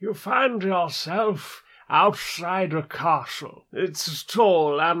You find yourself outside a castle. It's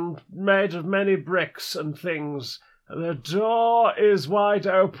tall and made of many bricks and things. The door is wide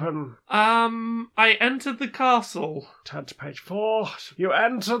open. I entered the castle. Turn to page 4. You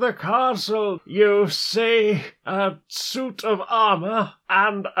enter the castle. You see a suit of armour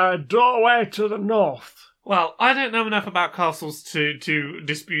and a doorway to the north. Well, I don't know enough about castles to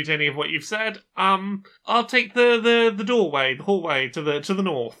dispute any of what you've said. I'll take the doorway, the hallway to the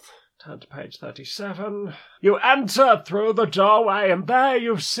north. Turn to page 37. You enter through the doorway, and there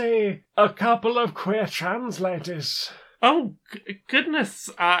you see a couple of queer trans ladies. Oh, goodness.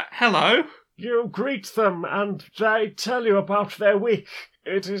 Hello. You greet them, and they tell you about their week.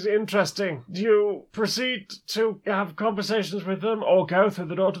 It is interesting. Do you proceed to have conversations with them, or go through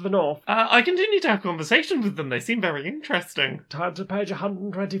the door to the north? I continue to have conversations with them. They seem very interesting. Turn to page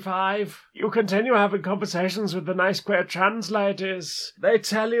 125. You continue having conversations with the nice queer trans ladies. They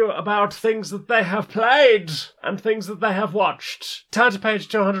tell you about things that they have played, and things that they have watched. Turn to page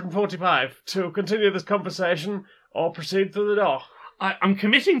 245 to continue this conversation, or proceed through the door. I'm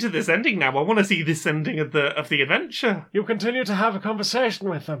committing to this ending now. I want to see this ending of the adventure. You continue to have a conversation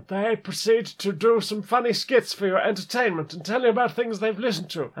with them. They proceed to do some funny skits for your entertainment and tell you about things they've listened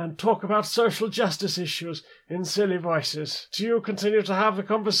to and talk about social justice issues in silly voices. Do you continue to have the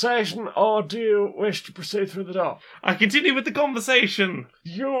conversation, or do you wish to proceed through the door? I continue with the conversation.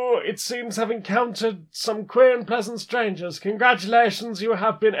 You, it seems, have encountered some queer and pleasant strangers. Congratulations, you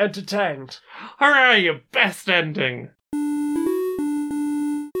have been entertained. Hooray, best ending.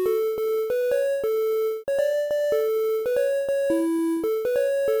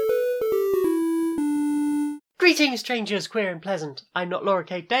 Greetings, strangers, queer and pleasant. I'm not Laura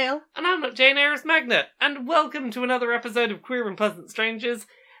Kate Dale. And I'm not Jane Aris Magnet. And welcome to another episode of Queer and Pleasant Strangers,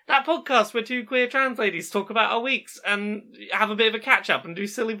 that podcast where two queer trans ladies talk about our weeks and have a bit of a catch-up and do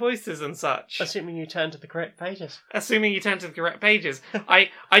silly voices and such. Assuming you turn to the correct pages. Assuming you turn to the correct pages. I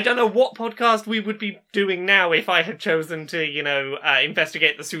don't know what podcast we would be doing now if I had chosen to,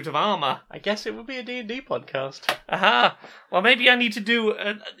 investigate the suit of armour. I guess it would be a D&D podcast. Aha! Well, maybe I need to do,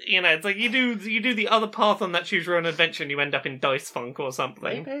 it's like you do the other path on that Choose Your Own Adventure and you end up in Dice Funk or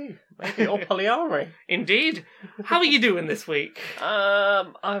something. Maybe, or polyamory. Indeed. How are you doing this week?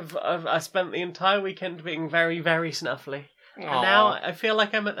 I spent the entire weekend being very, very snuffly. Aww. And now I feel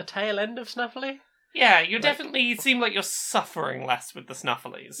like I'm at the tail end of snuffly. Yeah, you definitely seem like you're suffering less with the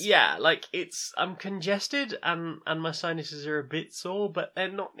snufflies. Yeah, like I'm congested and my sinuses are a bit sore, but they're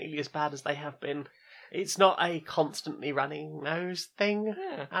not nearly as bad as they have been. It's not a constantly running nose thing,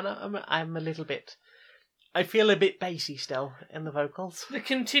 and I'm a little bit... I feel a bit bassy still in the vocals. The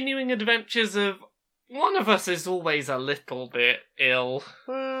continuing adventures of one of us is always a little bit ill.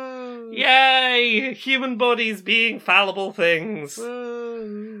 Woo. Yay! Human bodies being fallible things.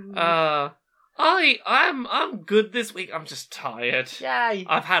 Woo. I'm good this week. I'm just tired. Yay!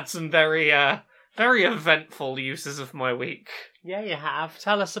 I've had some very eventful uses of my week. Yeah, you have.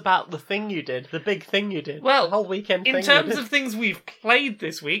 Tell us about the thing you did, the big thing you did. Well, the whole weekend thing. In terms of things we've played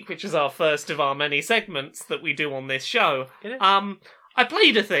this week, which is our first of our many segments that we do on this show, I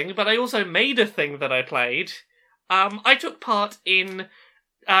played a thing, but I also made a thing that I played. I took part in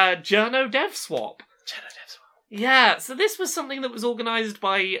Journo Dev Swap. Yeah, so this was something that was organised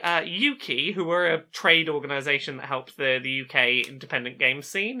by Yuki, who are a trade organisation that helped the UK independent game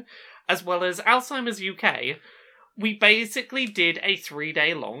scene, as well as Alzheimer's UK. We basically did a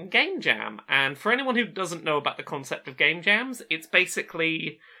 3-day long game jam, and for anyone who doesn't know about the concept of game jams, it's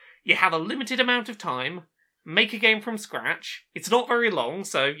basically you have a limited amount of time, make a game from scratch. It's not very long,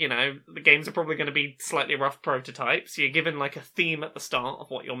 so, the games are probably going to be slightly rough prototypes. You're given, like, a theme at the start of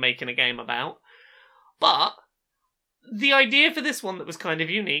what you're making a game about. But the idea for this one that was kind of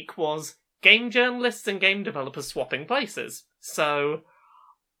unique was game journalists and game developers swapping places. So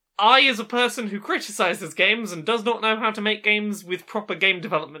I, as a person who criticises games and does not know how to make games with proper game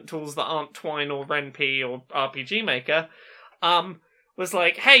development tools that aren't Twine or RenP or RPG Maker, was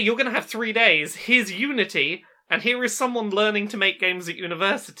like, hey, you're going to have 3 days, here's Unity, and here is someone learning to make games at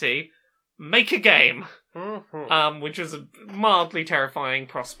university, make a game. Mm-hmm. Which was a mildly terrifying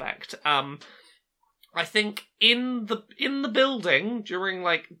prospect. I think in the building, during,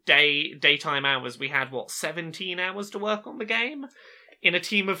 like, daytime hours, we had, 17 hours to work on the game? In a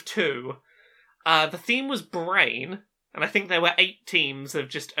team of 2. The theme was Brain, and I think there were 8 teams of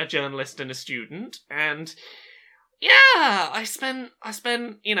just a journalist and a student, and yeah, I spent a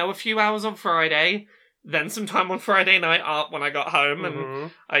few hours on Friday, then some time on Friday night art when I got home, and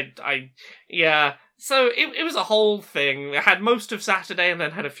so it was a whole thing. I had most of Saturday and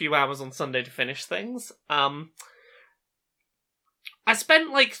then had a few hours on Sunday to finish things. I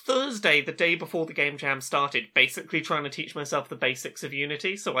spent like Thursday, the day before the Game Jam started, basically trying to teach myself the basics of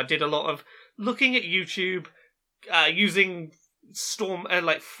Unity. So I did a lot of looking at YouTube, using Storm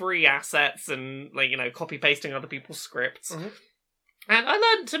like free assets and copy pasting other people's scripts. Mm-hmm. And I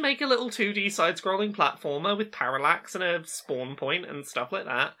learned to make a little 2D side-scrolling platformer with parallax and a spawn point and stuff like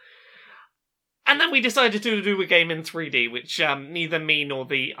that. And then we decided to do a game in 3D, which neither me nor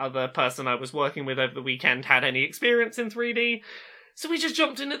the other person I was working with over the weekend had any experience in 3D. So we just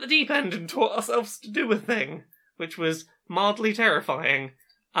jumped in at the deep end and taught ourselves to do a thing, which was mildly terrifying.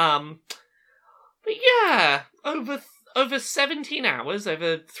 But yeah, over 17 hours,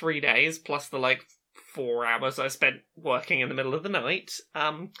 over 3 days, plus the 4 hours I spent working in the middle of the night,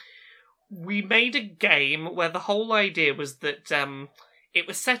 we made a game where the whole idea was that it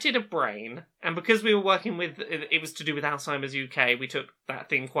was set in a brain, and because we were working with, it was to do with Alzheimer's UK, we took that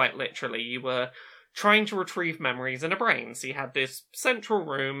thing quite literally. You were trying to retrieve memories in a brain. So you had this central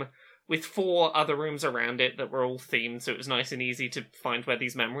room with 4 other rooms around it that were all themed, so it was nice and easy to find where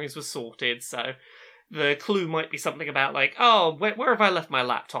these memories were sorted. So the clue might be something about where have I left my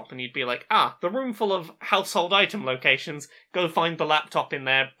laptop? And you'd be like, the room full of household item locations, go find the laptop in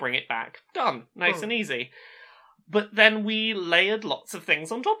there, bring it back. Done. Nice and easy. But then we layered lots of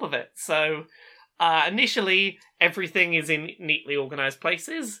things on top of it. So initially, everything is in neatly organised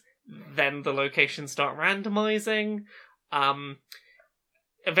places. Then the locations start randomising.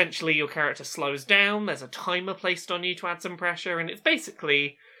 Eventually your character slows down. There's a timer placed on you to add some pressure. And it's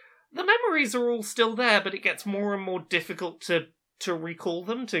basically, the memories are all still there, but it gets more and more difficult to recall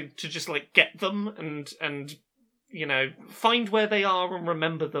them, to just get them and find where they are and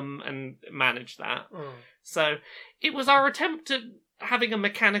remember them and manage that. So it was our attempt at having a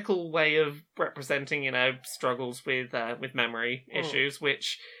mechanical way of representing, struggles with memory issues,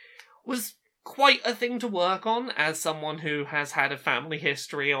 which was quite a thing to work on as someone who has had a family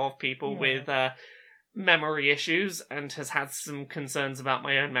history of people with memory issues and has had some concerns about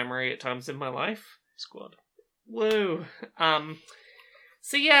my own memory at times in my life. Squad. Woo.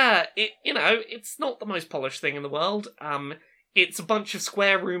 So yeah, it's not the most polished thing in the world. It's a bunch of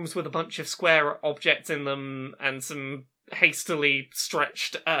square rooms with a bunch of square objects in them and some hastily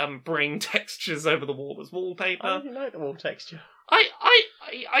stretched brain textures over the wall as wallpaper. I really like the wall texture.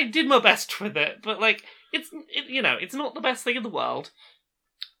 I did my best with it, but it's not the best thing in the world.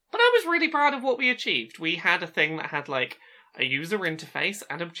 But I was really proud of what we achieved. We had a thing that had a user interface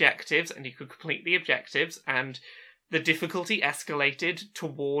and objectives, and you could complete the objectives, and the difficulty escalated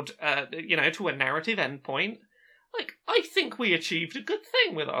toward to a narrative endpoint. I think we achieved a good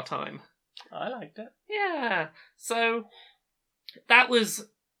thing with our time. I liked it. Yeah. So that was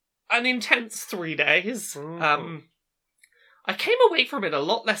an intense 3 days. Mm-hmm. I came away from it a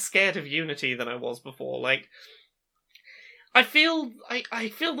lot less scared of Unity than I was before. I feel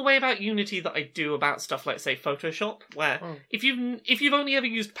the way about Unity that I do about stuff like, say, Photoshop, where if you've only ever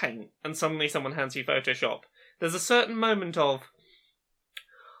used Paint and suddenly someone hands you Photoshop, there's a certain moment of,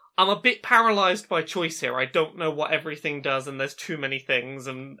 I'm a bit paralysed by choice here. I don't know what everything does, and there's too many things,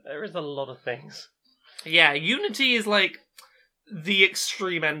 and there is a lot of things. Yeah, Unity is the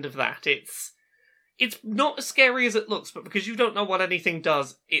extreme end of that. It's not as scary as it looks, but because you don't know what anything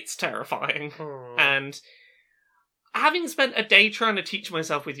does, it's terrifying. And having spent a day trying to teach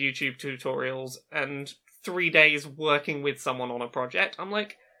myself with YouTube tutorials and 3 days working with someone on a project, I'm I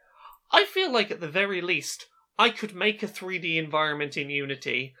feel at the very least, I could make a 3D environment in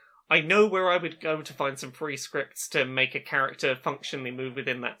Unity. I know where I would go to find some free scripts to make a character functionally move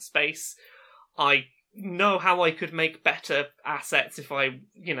within that space. I know how I could make better assets if I,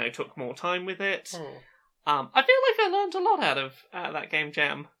 took more time with it. I feel I learned a lot out of that Game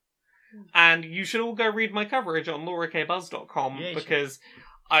Jam. And you should all go read my coverage on laurakbuzz.com because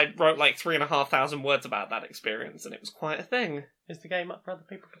I wrote 3,500 words about that experience, and it was quite a thing. Is the game up for other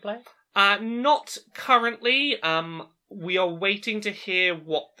people to play? Not currently. We are waiting to hear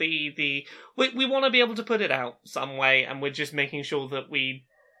what we want to be able to put it out some way, and we're just making sure that we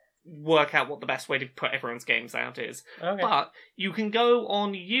work out what the best way to put everyone's games out is. Okay. But you can go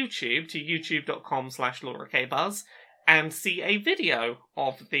on YouTube to youtube.com/laurakbuzz and see a video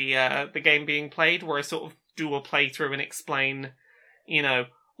of the game being played, where I sort of do a playthrough and explain,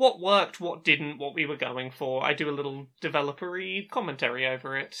 what worked, what didn't, what we were going for. I do a little developer-y commentary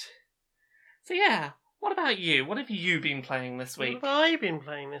over it. So yeah, what about you? What have you been playing this week? What have I been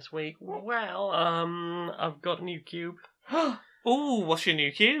playing this week? Well, I've got a new cube. Ooh, what's your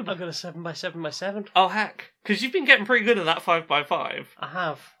new cube? I've got a 7x7x7. Oh heck, because you've been getting pretty good at that 5x5. I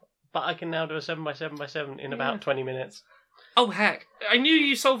have, but I can now do a 7x7x7 in about 20 minutes. Oh, heck. I knew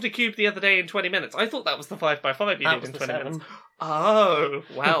you solved a cube the other day in 20 minutes. I thought that was the 5x5 you did in 20 minutes. Oh,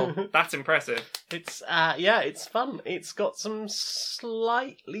 well, that's impressive. It's, it's fun. It's got some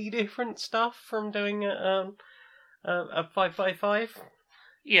slightly different stuff from doing a 5x5.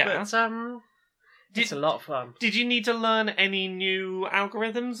 Yeah. But, it's a lot of fun. Did you need to learn any new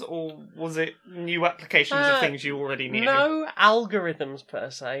algorithms, or was it new applications of things you already knew? No algorithms per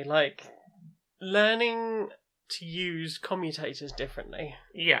se. Like, learning to use commutators differently.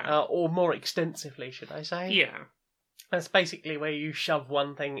 Yeah. Or more extensively, should I say. Yeah. That's basically where you shove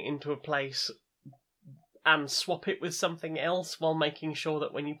one thing into a place and swap it with something else while making sure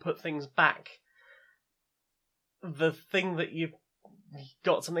that when you put things back, the thing that you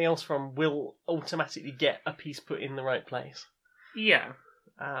got something else from will automatically get a piece put in the right place. Yeah.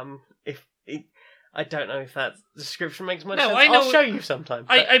 I don't know if that description makes much No, sense. I know. I'll show you sometime.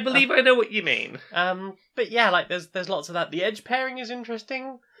 I believe I know what you mean. But yeah, like there's lots of that. The edge pairing is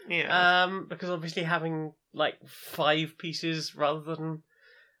interesting. Yeah. Because obviously having like 5 pieces rather than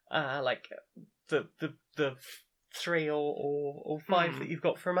like the 3 or 5 that you've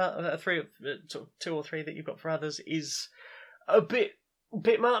got from 2 or 3 that you've got for others is a bit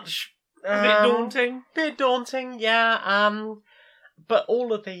much. A bit daunting. Bit daunting, yeah. But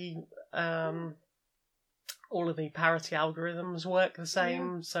all of the parity algorithms work the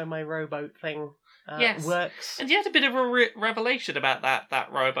same, so my rowboat thing works. And you had a bit of a revelation about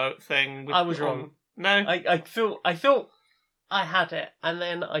that rowboat thing. I was wrong. No? I thought I had it, and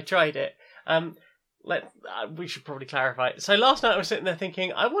then I tried it. We should probably clarify. So last night I was sitting there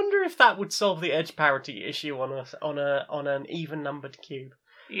thinking, I wonder if that would solve the edge parity issue on an even numbered cube.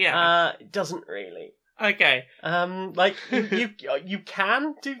 Yeah. It doesn't really. Okay. Like you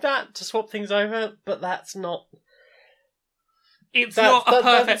can do that to swap things over, but that's not. It's not a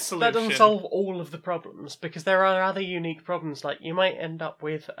perfect solution. That doesn't solve all of the problems, because there are other unique problems. Like you might end up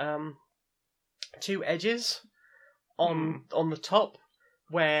with 2 edges on the top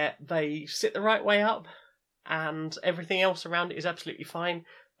where they sit the right way up, and everything else around it is absolutely fine,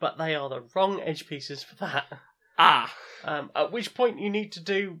 but they are the wrong edge pieces for that. At which point you need to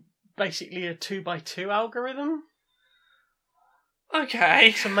do basically a 2x2 algorithm.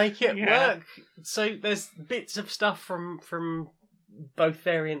 Okay. To make it work. So there's bits of stuff from both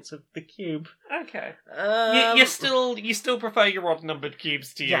variants of the cube. Okay. You still prefer your odd numbered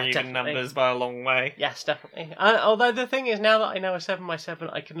cubes to your even numbers by a long way. Yes, definitely. Although the thing is, now that I know a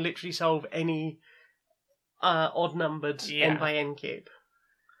 7x7, I can literally solve any odd numbered n by n cube.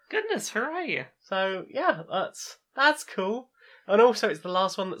 Goodness, hooray! So yeah, that's cool. And also, it's the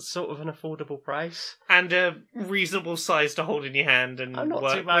last one that's sort of an affordable price. And a reasonable size to hold in your hand and I'm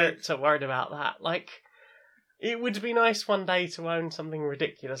not too worried about that. Like, it would be nice one day to own something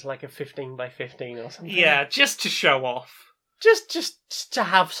ridiculous like a 15x15 or something. Yeah, just to show off. Just to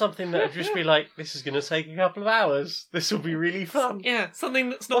have something that would just be like, this is going to take a couple of hours. This will be really fun. Yeah, something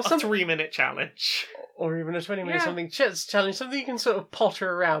that's not a 3-minute challenge. Or even a 20-minute something challenge. Something you can sort of potter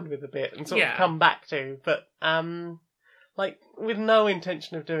around with a bit and sort of come back to. But, like, with no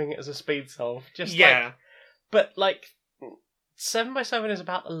intention of doing it as a speed solve. But 7x7 is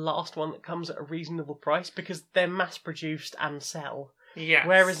about the last one that comes at a reasonable price because they're mass-produced and sell. Yes.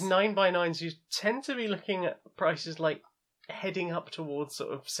 Whereas 9x9s, you tend to be looking at prices like heading up towards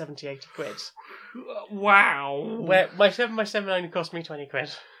sort of 70, 80 quid. Wow. Where my 7x7 only cost me 20 quid.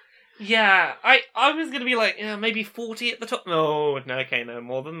 Yeah, I was going to be like, maybe 40 at the top. No, okay, no,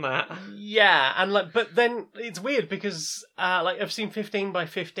 more than that. Yeah, and but then it's weird because I've seen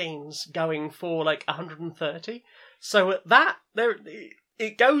 15x15s going for 130. So at that,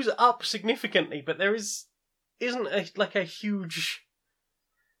 it goes up significantly, but there isn't a huge.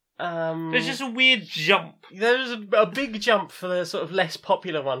 There's just a weird jump. There's a big jump for the sort of less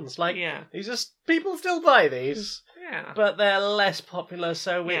popular ones. These are people still buy these. Yeah. But they're less popular,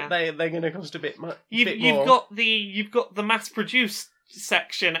 so they're going to cost a bit more. You've got the mass-produced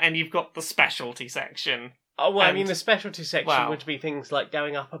section, and you've got the specialty section. Oh well, I mean the specialty section would be things like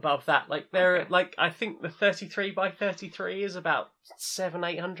going up above that. I think the 33x33 is about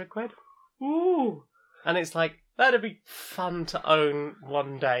 700-800 quid. Ooh, and it's that'd be fun to own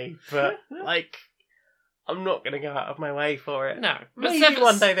one day, but I'm not going to go out of my way for it. No. Maybe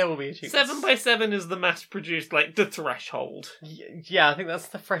one day there will be a cheap 7x7 is the mass-produced, the threshold. Yeah, I think that's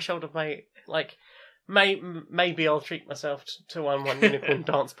the threshold of my, maybe I'll treat myself to one unicorn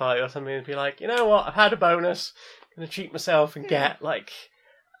dance party or something and be like, you know what, I've had a bonus, I'm going to treat myself and get,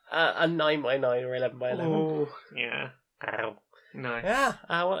 a 9x9 or 11x11. Ooh, yeah. Ow. Nice. Yeah.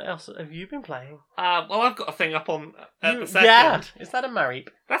 What else have you been playing? Well, I've got a thing up on at the second. Yeah. Is that a Mareep?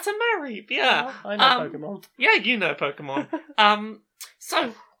 That's a Mareep, yeah. I know Pokemon. Yeah, you know Pokemon.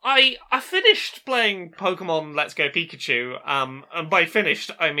 So I finished playing Pokemon Let's Go Pikachu. And by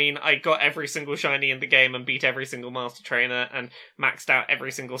finished, I mean I got every single shiny in the game and beat every single Master Trainer and maxed out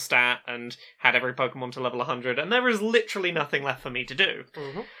every single stat and had every Pokemon to level 100. And there is literally nothing left for me to do.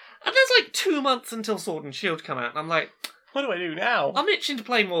 Mm-hmm. And there's like 2 months until Sword and Shield come out, and I'm like, what do I do now? I'm itching to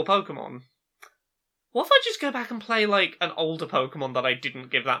play more Pokemon. What if I just go back and play, like, an older Pokemon that I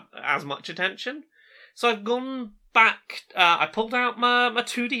didn't give that as much attention? So I've gone back, I pulled out my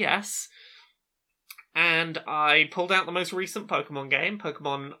 2DS, and I pulled out the most recent Pokemon game,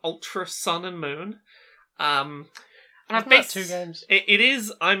 Pokemon Ultra Sun and Moon. And I've Isn't that 2 games? It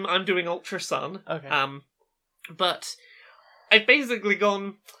is, I'm doing Ultra Sun. Okay. But I've basically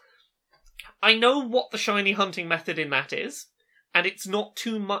gone, I know what the shiny hunting method in that is, and it's not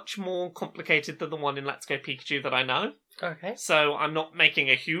too much more complicated than the one in Let's Go Pikachu that I know. Okay. So I'm not making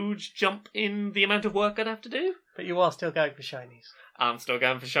a huge jump in the amount of work I'd have to do. But you are still going for shinies. I'm still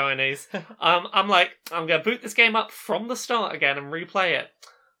going for shinies. I'm going to boot this game up from the start again and replay it,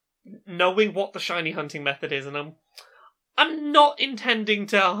 knowing what the shiny hunting method is, and I'm not intending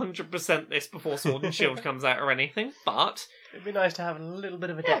to 100% this before Sword and Shield comes out or anything, but It'd be nice to have a little bit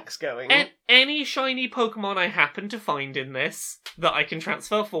of a dex going. And any shiny Pokemon I happen to find in this that I can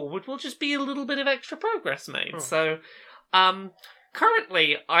transfer forward will just be a little bit of extra progress made. So,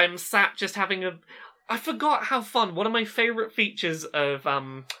 currently I'm sat just having I forgot how fun. One of my favourite features of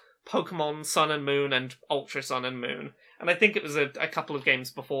Pokemon Sun and Moon and Ultra Sun and Moon, and I think it was a couple of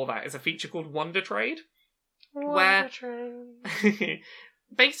games before that, is a feature called Wonder Trade.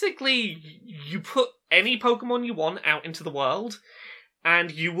 Basically, you put any Pokemon you want out into the world, and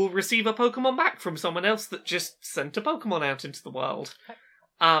you will receive a Pokemon back from someone else that just sent a Pokemon out into the world.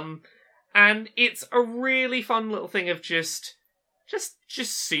 And it's a really fun little thing of just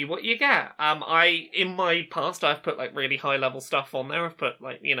see what you get. In my past, I've put like really high level stuff on there. I've put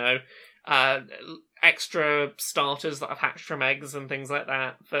like, extra starters that I've hatched from eggs and things like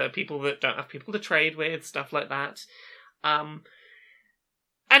that for people that don't have people to trade with, stuff like that.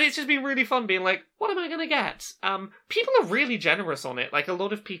 And it's just been really fun being like, what am I going to get? People are really generous on it. Like, a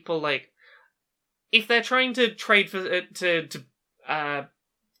lot of people, like, if they're trying to trade for,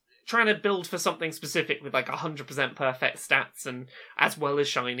 trying to build for something specific with, like, 100% perfect stats and as well as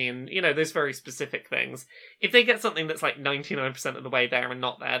shiny and, those very specific things, if they get something that's, like, 99% of the way there and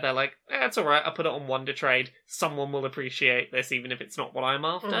not there, they're like, it's alright, I'll put it on Wonder Trade. Someone will appreciate this, even if it's not what I'm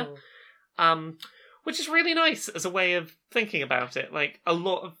after. Which is really nice as a way of thinking about it. Like, a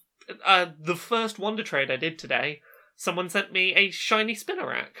lot of... the first Wonder Trade I did today, someone sent me a shiny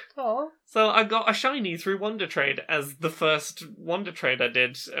Spinarak. Aww. So I got a shiny through Wonder Trade as the first Wonder Trade I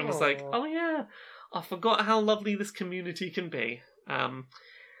did. And was like, oh yeah, I forgot how lovely this community can be. You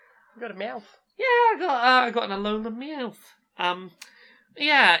got a Meowth. Yeah, I got an Alolan Meowth.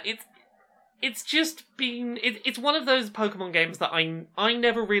 Yeah, it's just been... It's one of those Pokemon games that I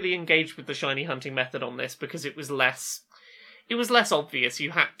never really engaged with the shiny hunting method on this because it was less obvious.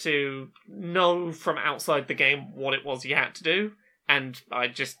 You had to know from outside the game what it was you had to do, and I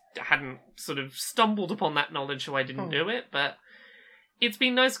just hadn't sort of stumbled upon that knowledge, so I didn't do it. But it's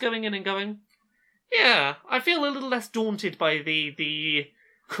been nice going in and going, yeah, I feel a little less daunted by the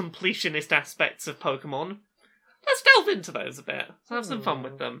completionist aspects of Pokemon. Let's delve into those a bit. Let's have some fun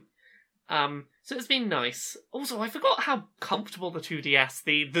with them. So it's been nice. Also, I forgot how comfortable the 2DS,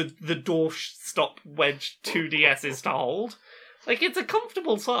 the doorstop wedge 2DS is to hold. Like, it's a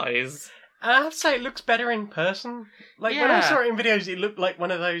comfortable size. And I have to say, it looks better in person. Like, when I saw it in videos, it looked like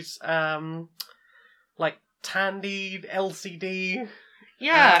one of those, like, Tandy LCD...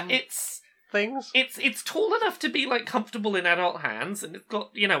 Yeah, it's... things. It's tall enough to be, like, comfortable in adult hands, and it's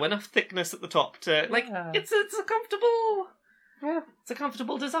got, enough thickness at the top to... Like, it's a comfortable... Yeah, it's a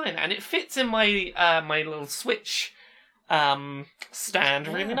comfortable design, and it fits in my my little Switch stand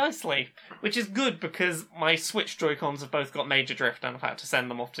really nicely, which is good because my Switch Joy-Cons have both got major drift, and I've had to send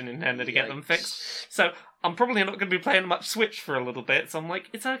them off to Nintendo to get them fixed. So I'm probably not going to be playing much Switch for a little bit. So I'm like,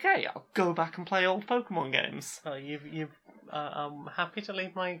 it's okay. I'll go back and play old Pokemon games. Oh, I'm happy to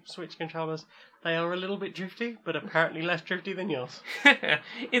leave my Switch controllers. They are a little bit drifty, but apparently less drifty than yours.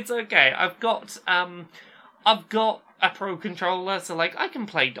 It's okay. I've got a Pro controller, so like I can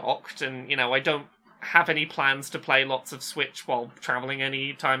play docked, and I don't have any plans to play lots of Switch while traveling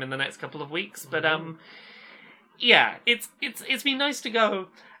any time in the next couple of weeks. But yeah, it's been nice to go.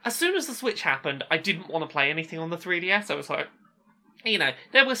 As soon as the Switch happened, I didn't want to play anything on the 3DS. I was like, you know,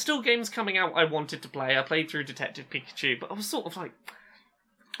 there were still games coming out I wanted to play. I played through Detective Pikachu, but I was sort of like,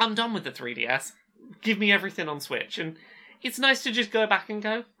 I'm done with the 3DS. Give me everything on Switch. And it's nice to just go back and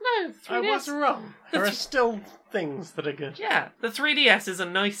go, no, 3DS... I was wrong. There are still things that are good. Yeah, the 3DS is a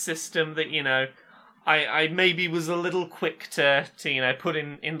nice system that, you know, I maybe was a little quick to you know, put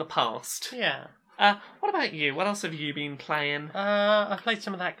in the past. Yeah. What about you? What else have you been playing? I played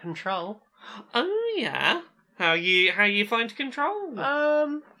some of that Control. Oh, yeah? How you find Control?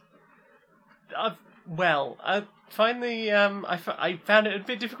 I find I found it a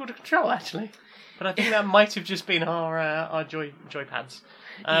bit difficult to control, actually. But I think that might have just been our joypads.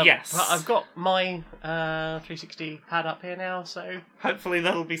 Yes. But I've got my 360 pad up here now, so Hopefully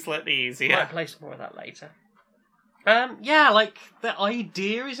that'll be slightly easier. might play some more of that later. Yeah, like, the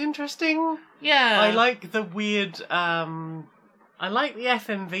idea is interesting. Yeah. I like the weird, I like the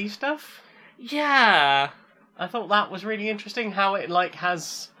FMV stuff. Yeah. I thought that was really interesting, how it, like,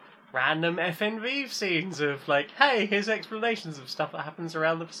 has random FMV scenes of, like, hey, here's explanations of stuff that happens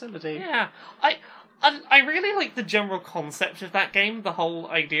around the facility. Yeah. I really like the general concept of that game, the whole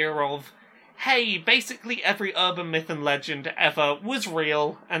idea of, hey, basically every urban myth and legend ever was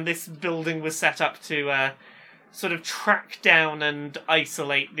real, and this building was set up to sort of track down and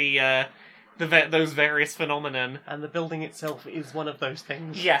isolate those various phenomenon. And the building itself is one of those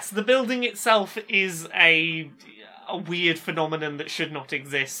things. Yes, the building itself is a weird phenomenon that should not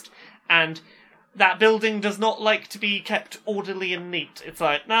exist, and that building does not like to be kept orderly and neat. It's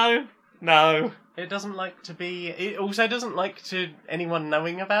like, no. It doesn't like to be... It also doesn't like to anyone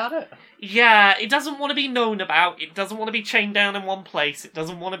knowing about it. Yeah, it doesn't want to be known about, it doesn't want to be chained down in one place, it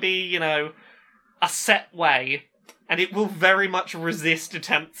doesn't want to be, you know, a set way, and it will very much resist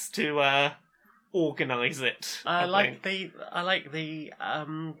attempts to organise it. I like the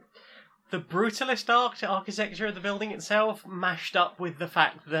brutalist architecture of the building itself, mashed up with the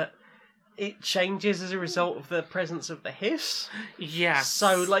fact that it changes as a result of the presence of the hiss. Yes.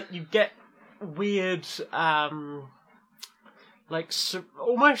 So, like, you get weird, almost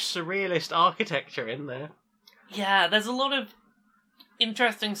surrealist architecture in there. Yeah, there's a lot of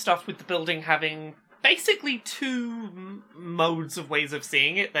interesting stuff with the building having basically two modes of ways of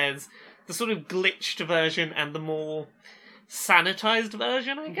seeing it. There's the sort of glitched version and the more sanitized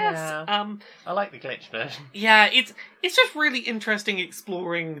version, I guess. Yeah. I like the glitched version. Yeah, it's just really interesting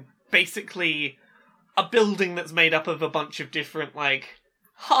exploring basically a building that's made up of a bunch of different, like,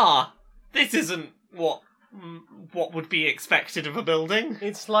 this isn't what would be expected of a building.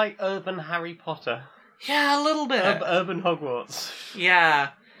 It's like urban Harry Potter. Yeah, a little bit. Urban Hogwarts. Yeah.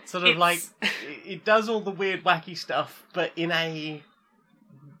 Sort of like, it does all the weird, wacky stuff, but in a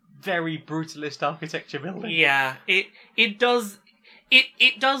very brutalist architecture building. Yeah, it does the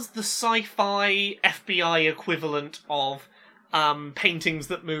sci-fi FBI equivalent of paintings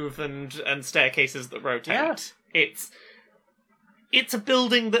that move and staircases that rotate. Yeah. It's a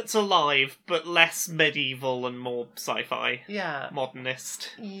building that's alive, but less medieval and more sci-fi. Yeah.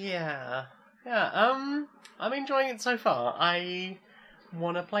 Modernist. Yeah. Yeah, I'm enjoying it so far. I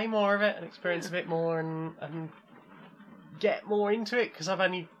want to play more of it and experience a bit more and get more into it, because I've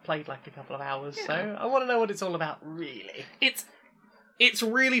only played like a couple of hours, so I want to know what it's all about, really. It's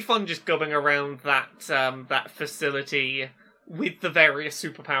really fun just going around that facility with the various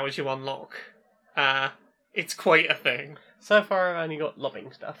superpowers you unlock. It's quite a thing. So far, I've only got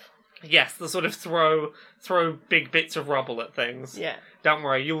lobbing stuff. Yes, the sort of throw big bits of rubble at things. Yeah. Don't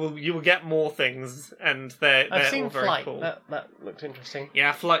worry, you will get more things, and they're seen all very Flight. cool. That looked interesting.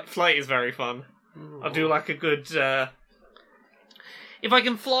 Yeah, Flight is very fun. Ooh. I'll do like a good. If I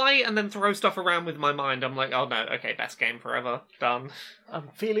can fly and then throw stuff around with my mind, I'm like, oh no, okay, best game forever, done. I'm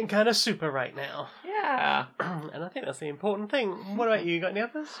feeling kind of super right now. Yeah. And I think that's the important thing. What about you? Got any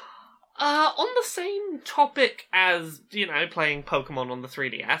others? On the same topic as, you know, playing Pokemon on the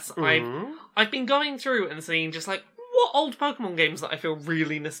 3DS, I've been going through and seeing just like what old Pokemon games that I feel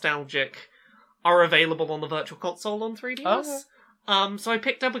really nostalgic are available on the Virtual Console on 3DS. Oh. So I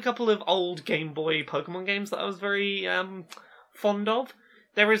picked up a couple of old Game Boy Pokemon games that I was very fond of.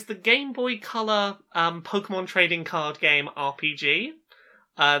 There is the Game Boy Color Pokemon trading card game RPG.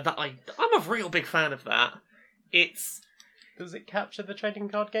 That I'm a real big fan of that. Does it capture the trading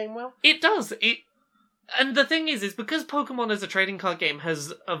card game well? It does. And the thing is because Pokemon as a trading card game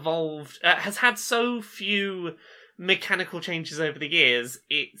has evolved, has had so few mechanical changes over the years,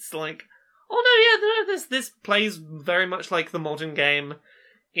 it's like, oh no, yeah, this plays very much like the modern game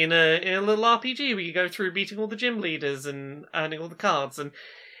in a little RPG where you go through beating all the gym leaders and earning all the cards, and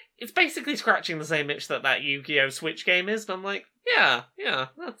it's basically scratching the same itch that Yu-Gi-Oh! Switch game is, and I'm like, yeah,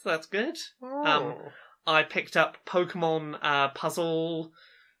 that's good. Oh. I picked up Pokemon Puzzle...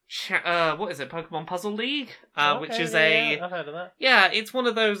 what is it? Pokemon Puzzle League? Which is I've heard of that. Yeah, it's one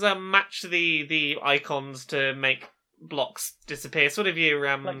of those match the icons to make blocks disappear. Sort of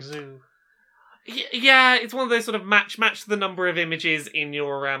your... Like Zoo. Yeah, it's one of those sort of match the number of images in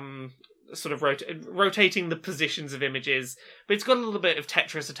your... sort of rotating the positions of images, but it's got a little bit of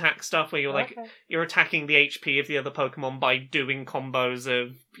Tetris attack stuff where you're you're attacking the HP of the other Pokemon by doing combos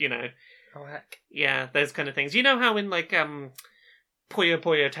of, Oh, heck. yeah, those kind of things. You know how in like Puyo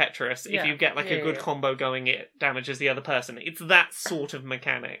Puyo Tetris, if you get like a good combo going, it damages the other person. It's that sort of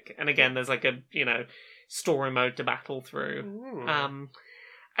mechanic. And again, there's like a story mode to battle through.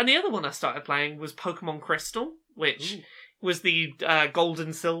 And the other one I started playing was Pokemon Crystal, which was the Gold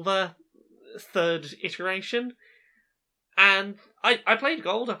and Silver third iteration. And I played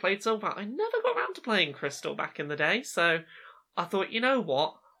Gold, I played Silver. I never got around to playing Crystal back in the day, so I thought, you know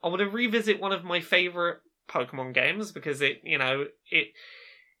what? I want to revisit one of my favourite Pokemon games, because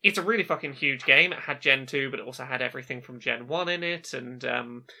it's a really fucking huge game. It had Gen 2, but it also had everything from Gen 1 in it, and I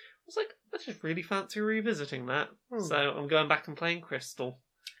was like, I just really fancy revisiting that. So I'm going back and playing Crystal.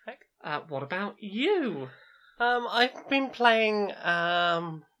 Heck. What about you? I've been playing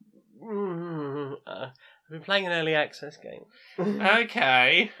an early access game.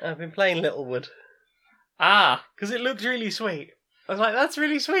 Okay. I've been playing Littlewood. Ah. Because it looked really sweet. I was like, that's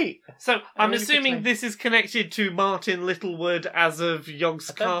really sweet. So, I'm assuming this is connected to Martin Littlewood as of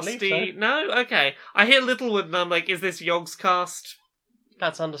Yogscasty. So. No? Okay. I hear Littlewood and I'm like, is this Yogscast?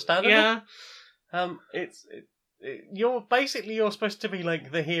 That's understandable. Yeah. You're supposed to be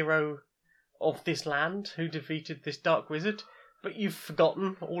like the hero of this land who defeated this dark wizard, but you've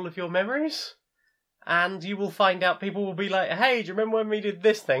forgotten all of your memories. And you will find out, people will be like, hey, do you remember when we did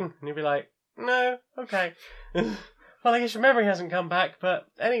this thing? And you'll be like, no, okay. Well, I guess your memory hasn't come back, but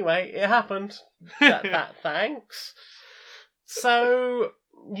anyway, it happened. Thanks. So,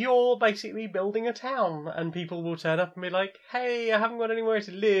 you're basically building a town, and people will turn up and be like, hey, I haven't got anywhere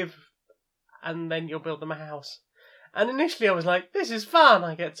to live. And then you'll build them a house. And initially I was like, this is fun.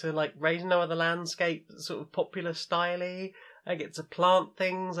 I get to raise no other landscape that's sort of popular style-y. I get to plant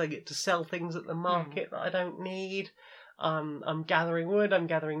things. I get to sell things at the market that I don't need. I'm gathering wood. I'm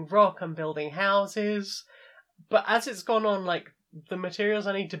gathering rock. I'm building houses. But as it's gone on, the materials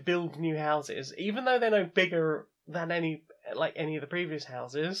I need to build new houses, even though they're no bigger than any of the previous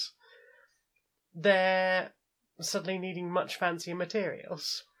houses, they're suddenly needing much fancier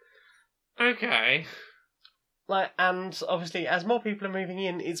materials. Okay. And obviously, as more people are moving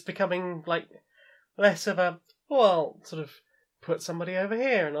in, it's becoming less of a sort of put somebody over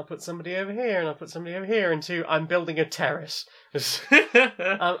here, and I'll put somebody over here, and I'll put somebody over here, into I'm building a terrace.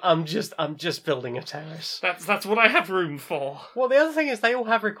 I'm just building a terrace. That's what I have room for. Well, the other thing is they all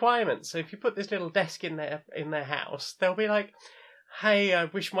have requirements. So if you put this little desk in their house, they'll be like, "Hey, I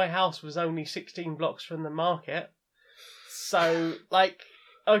wish my house was only 16 blocks from the market." So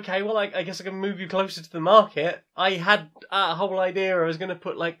okay, well, I guess I can move you closer to the market. I had a whole idea I was going to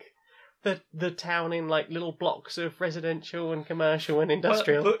put, the town in, little blocks of residential and commercial and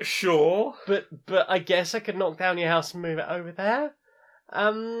industrial. But sure. But I guess I could knock down your house and move it over there.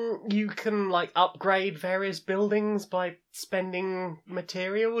 You can, upgrade various buildings by spending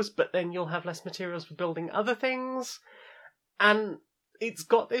materials, but then you'll have less materials for building other things. And it's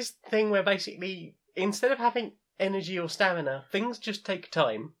got this thing where basically, instead of having energy or stamina, things just take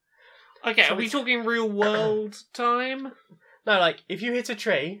time. Okay, so are we talking real world time? No, if you hit a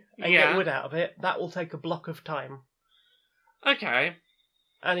tree and get wood out of it, that will take a block of time. Okay.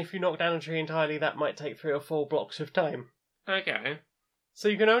 And if you knock down a tree entirely, that might take 3 or 4 blocks of time. Okay. So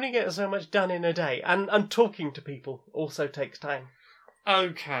you can only get so much done in a day. And talking to people also takes time.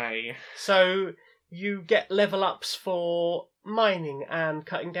 Okay. So you get level ups for mining and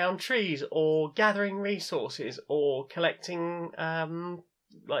cutting down trees, or gathering resources, or collecting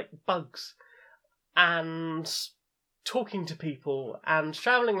bugs, and talking to people and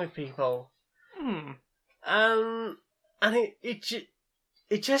travelling with people. And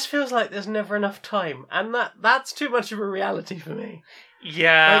it just feels like there's never enough time, and that's too much of a reality for me.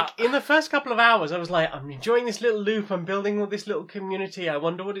 Yeah. In the first couple of hours, I was like, I'm enjoying this little loop, I'm building all this little community, I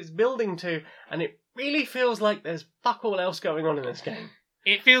wonder what it's building to, and it really feels like there's fuck all else going on in this game.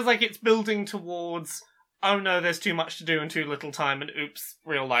 It feels like it's building towards, oh no, there's too much to do and too little time, and oops,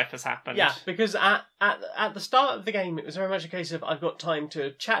 real life has happened. Yeah, because at the start of the game, it was very much a case of, I've got time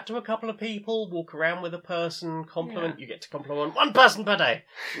to chat to a couple of people, walk around with a person, compliment. You get to compliment one person per day.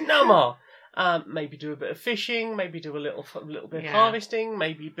 No more. Maybe do a bit of fishing, maybe do a little bit of harvesting,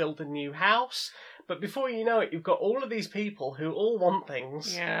 maybe build a new house. But before you know it, you've got all of these people who all want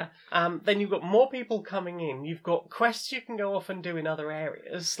things. Yeah. Then you've got more people coming in. You've got quests you can go off and do in other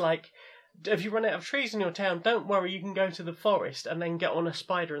areas. Like, if you run out of trees in your town, don't worry, you can go to the forest and then get on a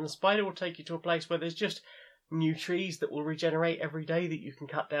spider, and the spider will take you to a place where there's just new trees that will regenerate every day that you can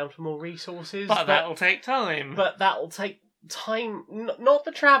cut down for more resources. But that'll take time. But that'll take time. Not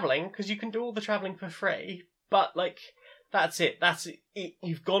the travelling, because you can do all the travelling for free, but, like... That's it. That's it.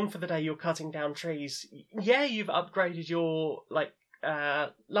 You've gone for the day. You're cutting down trees. Yeah, you've upgraded your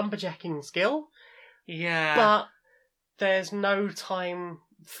lumberjacking skill. Yeah. But there's no time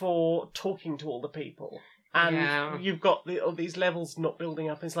for talking to all the people. And you've got all these levels not building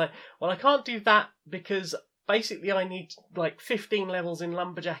up. It's like, well, I can't do that because basically I need 15 levels in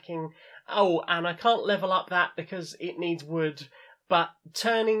lumberjacking. Oh, and I can't level up that because it needs wood. But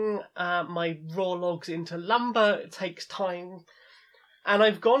turning my raw logs into lumber takes time. And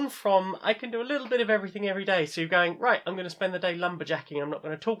I've gone from, I can do a little bit of everything every day. So you're going, right, I'm going to spend the day lumberjacking. I'm not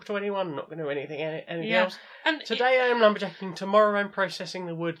going to talk to anyone. I'm not going to do anything else. And today I am lumberjacking. Tomorrow I'm processing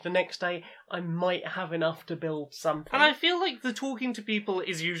the wood. The next day I might have enough to build something. And I feel like the talking to people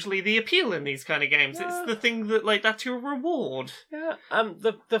is usually the appeal in these kind of games. Yeah. It's the thing that, that's your reward. Yeah.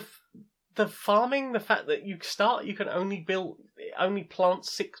 The farming, the fact that you can only plant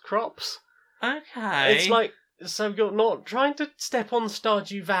 6 crops. Okay. It's like, so you're not trying to step on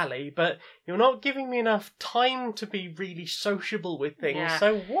Stardew Valley, but you're not giving me enough time to be really sociable with things. Yeah.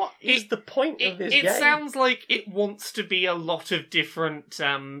 So what is the point of this game? It sounds like it wants to be a lot of different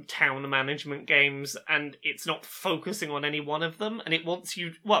town management games, and it's not focusing on any one of them, and it wants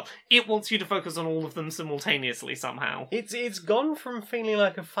you to focus on all of them simultaneously somehow. It's gone from feeling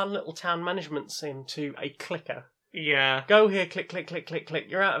like a fun little town management sim to a clicker. Yeah. Go here, click, click, click, click, click.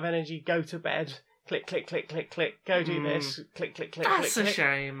 You're out of energy, go to bed. Click, click, click, click, click. Go do this. Click, click, click, That's click, a click.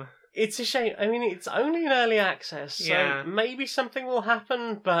 shame. It's a shame. I mean, it's only in early access, so maybe something will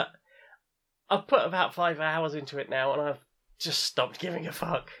happen, but I've put about 5 hours into it now, and I've just stopped giving a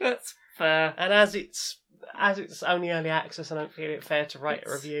fuck. That's fair. And as it's only early access, I don't feel it fair to write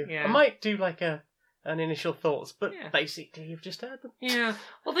a review. Yeah. I might do an initial thoughts, but basically you've just heard them. Yeah.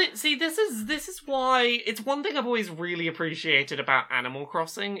 Well, this is why it's one thing I've always really appreciated about Animal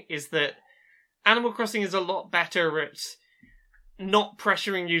Crossing is that Animal Crossing is a lot better at not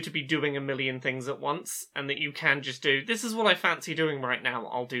pressuring you to be doing a million things at once, and that you can just do, this is what I fancy doing right now,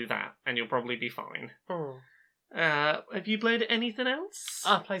 I'll do that, and you'll probably be fine. Have you played anything else?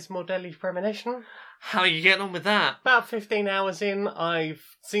 I played some more Deadly Premonition. How are you getting on with that? About 15 hours in, I've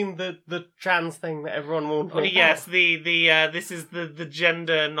seen the trans thing that everyone warned me. Yes, this is the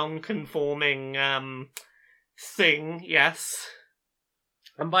gender non-conforming thing, yes.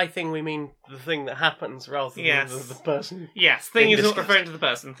 And by thing, we mean the thing that happens rather than the person. Yes, thing is not referring to the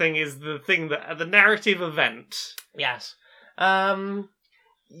person. Thing is the thing that the narrative event. Yes. I've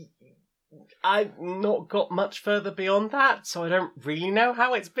not got much further beyond that, so I don't really know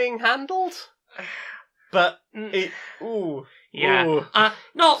how it's being handled. But ooh. Yeah. Ooh.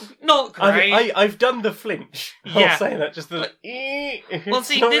 Not great. I've done the flinch. I'll say that. Just the well,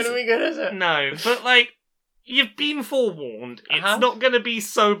 see, not going to be good, is it? No, but you've been forewarned. It's not going to be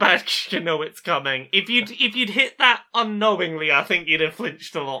so bad 'cause you know it's coming. If you'd hit that unknowingly, I think you'd have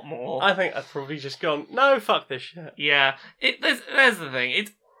flinched a lot more. I think I'd probably just gone, no, fuck this shit. Yeah. There's the thing.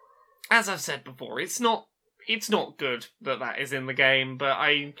 It's, as I've said before, it's not good that is in the game, but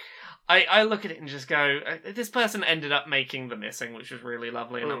I look at it and just go, this person ended up making The Missing, which was really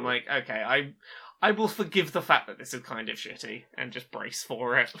lovely, and I'm like, okay, I will forgive the fact that this is kind of shitty, and just brace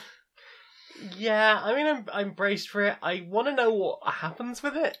for it. Yeah, I mean, I'm braced for it. I want to know what happens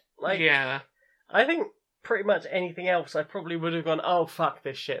with it. Yeah. I think pretty much anything else, I probably would have gone, oh, fuck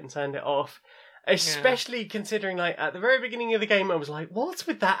this shit, and turned it off. Especially considering, at the very beginning of the game, I was like, what's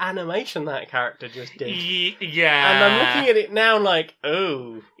with that animation that character just did? Yeah. And I'm looking at it now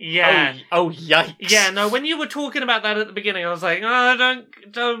oh. Yeah. Oh, yikes. Yeah, no, when you were talking about that at the beginning, I was like, oh,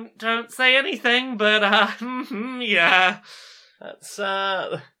 don't say anything, but, yeah. That's,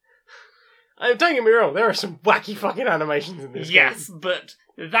 don't get me wrong, there are some wacky fucking animations in this game. Yes, but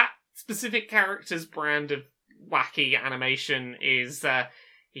that specific character's brand of wacky animation is,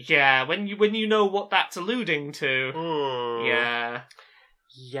 when you know what that's alluding to. Yeah.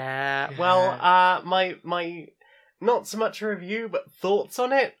 Yeah. Well, my not so much a review, but thoughts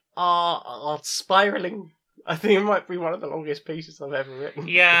on it are spiraling. I think it might be one of the longest pieces I've ever written.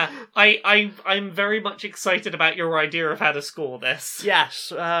 Yeah, I'm very much excited about your idea of how to score this.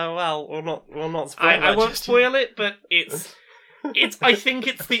 Yes. We'll not spoil it. I won't spoil it, but it's. I think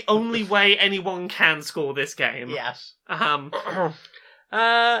it's the only way anyone can score this game. Yes. Yeah.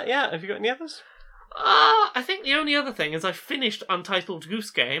 Have you got any others? I think the only other thing is I finished Untitled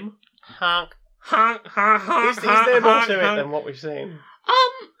Goose Game. Honk. Honk, honk, honk, Is there more honk, to it honk. than what we've seen?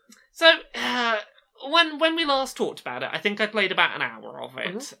 So, when we last talked about it, I think I played about an hour of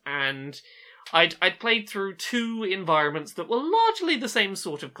it, and I'd played through 2 environments that were largely the same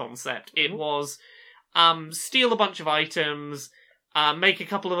sort of concept. It was steal a bunch of items, make a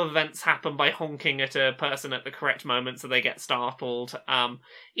couple of events happen by honking at a person at the correct moment so they get startled. And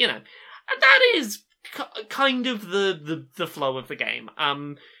that is kind of the flow of the game.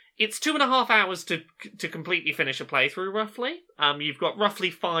 It's 2.5 hours to completely finish a playthrough, roughly. You've got roughly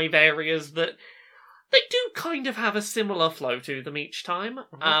 5 areas that they do kind of have a similar flow to them each time.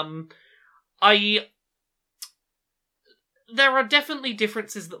 There are definitely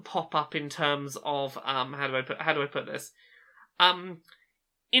differences that pop up in terms of how do I put this?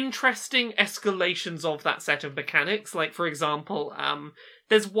 Interesting escalations of that set of mechanics. Like, for example,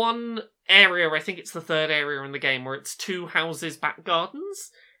 there's one area, I think it's the 3rd area in the game, where it's 2 houses, back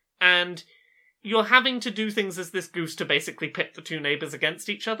gardens, and you're having to do things as this goose to basically pit the 2 neighbours against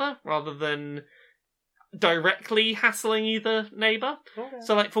each other, rather than directly hassling either neighbour. Okay.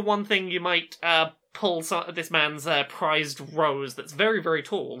 So, like, for one thing, you might pull this man's prized rose that's very, very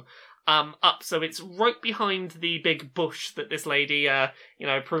tall up, so it's right behind the big bush that this lady,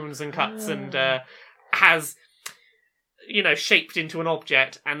 prunes and cuts and has, shaped into an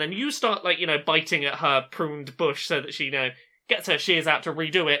object, and then you start, biting at her pruned bush so that she, gets her shears out to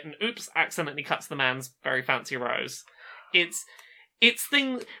redo it, and oops, accidentally cuts the man's very fancy rose. It's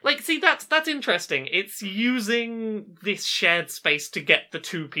things that's interesting. It's using this shared space to get the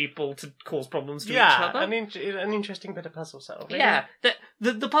 2 people to cause problems to each other. An interesting bit of puzzle solving. Yeah,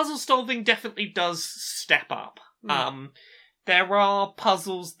 the puzzle solving definitely does step up. There are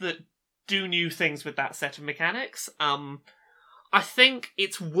puzzles that do new things with that set of mechanics. I think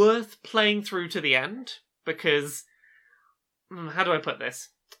it's worth playing through to the end because, how do I put this?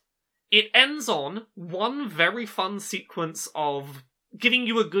 It ends on one very fun sequence of giving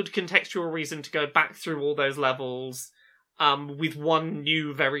you a good contextual reason to go back through all those levels with one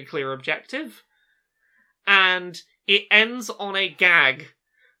new, very clear objective. And it ends on a gag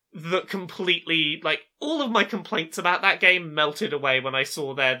that completely, all of my complaints about that game melted away when I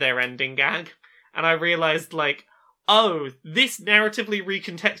saw their ending gag. And I realised, oh, this narratively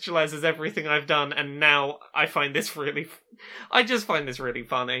recontextualizes everything I've done, and now I find this I just find this really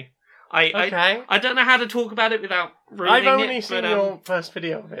funny. I don't know how to talk about it without ruining it. I've only seen your first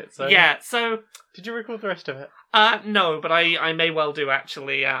video of it, so... Yeah, so... Did you record the rest of it? No, but I may well do,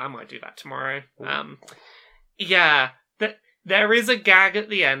 actually. I might do that tomorrow. There is a gag at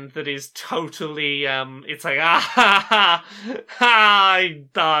the end that is totally, it's like,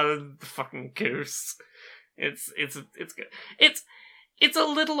 fucking goose. It's good. It's a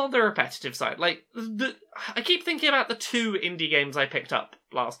little on the repetitive side. I keep thinking about the 2 indie games I picked up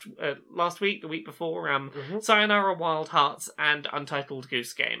last week, the week before, Sayonara Wild Hearts and Untitled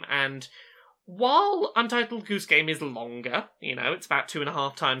Goose Game. And while Untitled Goose Game is longer, it's about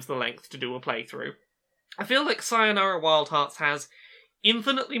 2.5 times the length to do a playthrough, I feel like Sayonara Wild Hearts has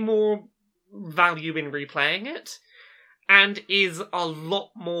infinitely more value in replaying it, and is a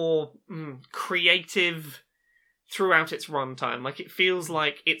lot more creative throughout its runtime. It feels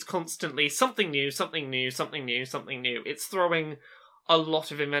like it's constantly something new, something new, something new, something new. It's throwing a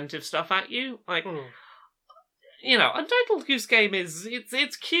lot of inventive stuff at you. Untitled Goose Game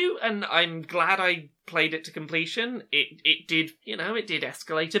it's cute, and I'm glad I played it to completion. It did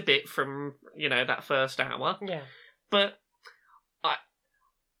escalate a bit from, that first hour. Yeah. But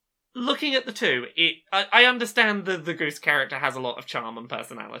looking at the 2, I understand the Goose character has a lot of charm and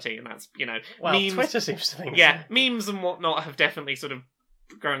personality, and that's, memes, Twitter seems to think so. Memes and whatnot have definitely sort of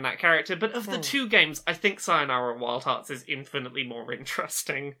grown that character, but of the 2 games, I think Sayonara Wild Hearts is infinitely more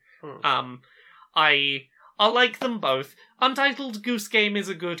interesting. I like them both. Untitled Goose Game is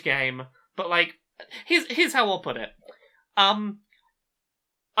a good game, but here's how I'll put it.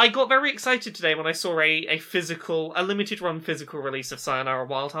 I got very excited today when I saw a limited run physical release of Sayonara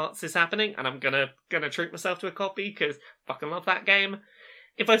Wild Hearts is happening, and I'm gonna treat myself to a copy because fucking love that game.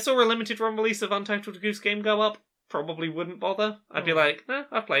 If I saw a limited run release of Untitled Goose Game go up, probably wouldn't bother. I'd be like,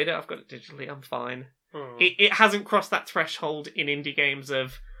 I've played it, I've got it digitally, I'm fine. It hasn't crossed that threshold in indie games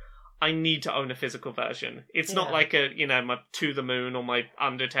of I need to own a physical version. It's not like my To the Moon or my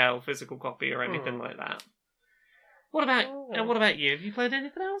Undertale physical copy or anything like that. What about you? Have you played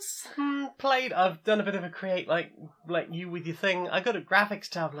anything else? I've done a bit of a create, like you with your thing. I got a graphics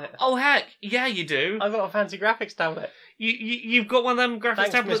tablet. Oh heck, yeah, you do. I've got a fancy graphics tablet. You've got one of them graphics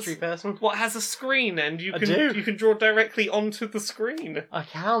Thanks, tablets. Mystery person. What has a screen and you can draw directly onto the screen. I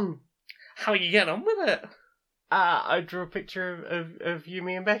can. How are you getting on with it? I drew a picture of you,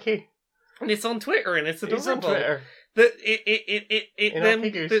 me, and Becky. And it's on Twitter, and it's adorable. It's on Twitter.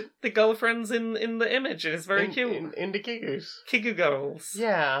 The girlfriend's in the image, and it's very cute. In the Kigus. Kigu girls.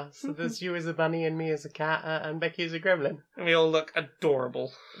 Yeah, so there's you as a bunny and me as a cat, and Becky as a gremlin. And we all look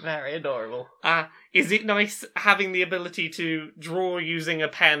adorable. Very adorable. Is it nice having the ability to draw using a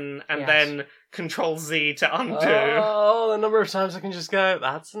pen and then Control Z to undo? Oh, the number of times I can just go,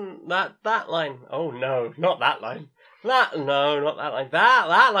 that line. Oh no, not that line. Not that line.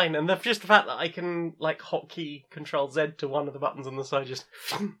 That line. And just the fact that I can, like, hotkey Control Z to one of the buttons on the side, just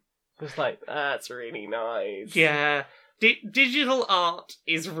like, that's really nice. Yeah. Digital art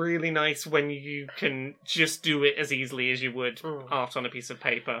is really nice when you can just do it as easily as you would art on a piece of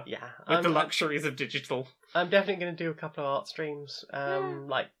paper. Yeah. With the luxuries of digital. I'm definitely going to do a couple of art streams,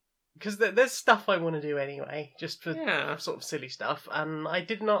 because there's stuff I want to do anyway, just for sort of silly stuff. And I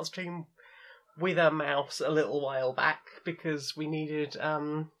did an art stream with a mouse a little while back because we needed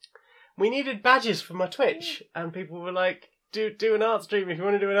badges for my Twitch, and people were like, do an art stream if you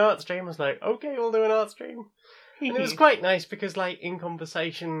want to do an art stream. I was like, okay, we'll do an art stream. And it was quite nice because, like, in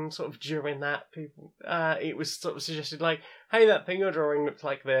conversation sort of during that, people it was sort of suggested, like, hey, that thing you're drawing looks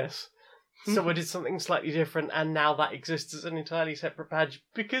like this. So I did something slightly different, and now that exists as an entirely separate badge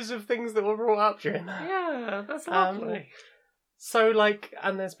because of things that were brought up during that. Yeah, that's lovely. So, like,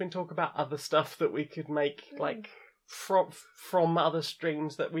 and there's been talk about other stuff that we could make, like, from other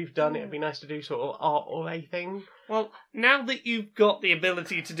streams that we've done. It'd be nice to do sort of art or a thing. Well, now that you've got the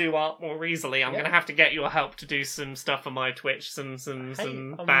ability to do art more easily, I'm going to have to get your help to do some stuff on my Twitch, some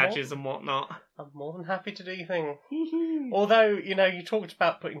badges and whatnot. I'm more than happy to do things. Although, you know, you talked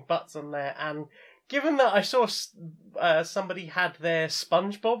about putting butts on there, and given that I saw somebody had their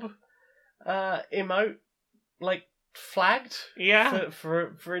SpongeBob emote, like, flagged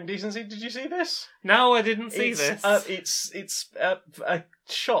for indecency. Did you see this? No, I didn't see this. It's a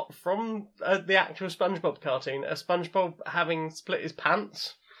shot from the actual SpongeBob cartoon. A SpongeBob having split his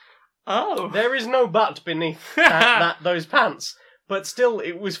pants. Oh, there is no butt beneath those pants, but still,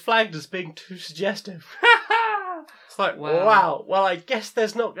 it was flagged as being too suggestive. It's like, wow. Well, I guess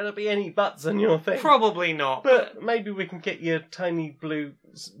there's not going to be any butts on your thing. Probably not. But maybe we can get your tiny blue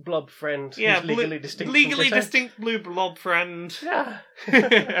blob friend who's legally distinct. Legally distinct blue blob friend. Yeah.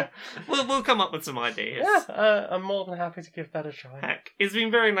 We'll come up with some ideas. Yeah, I'm more than happy to give that a try. Heck, it's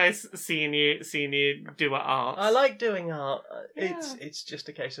been very nice seeing you do art. I like doing art. It's just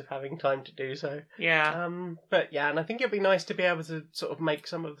a case of having time to do so. Yeah. But yeah, and I think it'd be nice to be able to sort of make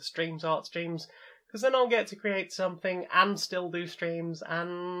some of the art streams. Because then I'll get to create something and still do streams,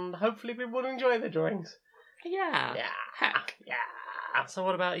 and hopefully people will enjoy the drawings. Yeah. Yeah. Heck. Yeah. So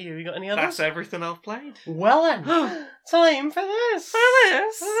what about you? You got any others? That's everything I've played. Well then, time for this.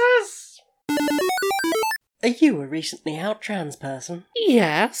 Are you a recently out trans person?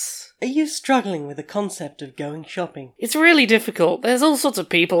 Yes. Are you struggling with the concept of going shopping? It's really difficult. There's all sorts of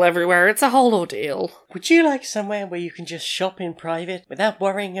people everywhere. It's a whole ordeal. Would you like somewhere where you can just shop in private without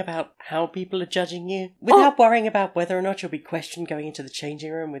worrying about how people are judging you? Without worrying about whether or not you'll be questioned going into the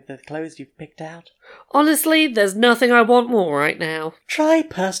changing room with the clothes you've picked out? Honestly, there's nothing I want more right now. Try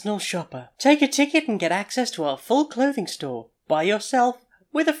Personal Shopper. Take a ticket and get access to our full clothing store. By yourself,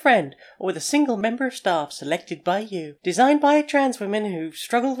 with a friend, or with a single member of staff selected by you. Designed by trans women who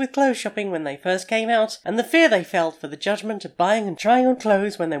struggled with clothes shopping when they first came out, and the fear they felt for the judgment of buying and trying on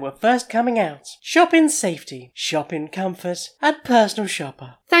clothes when they were first coming out. Shop in safety, shop in comfort, at Personal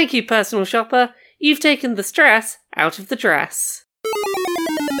Shopper. Thank you, Personal Shopper. You've taken the stress out of the dress.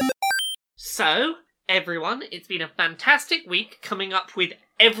 So, everyone, it's been a fantastic week coming up with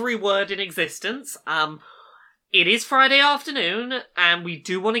every word in existence. It is Friday afternoon, and we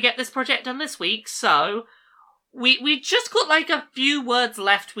do want to get this project done this week, so we just got like a few words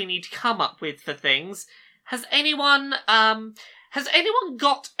left we need to come up with for things. Has anyone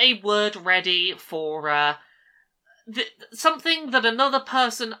got a word ready for something that another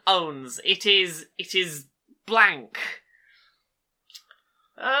person owns? It is blank.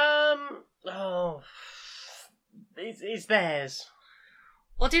 It's theirs.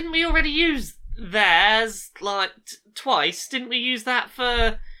 Well, didn't we already use theirs, like, twice? Didn't we use that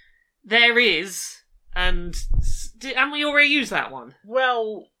for there is? And we already used that one?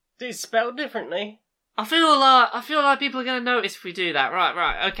 Well, it's spelled differently. I feel like people are going to notice if we do that.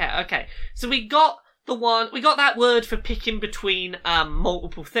 Right. Okay. So we got that word for picking between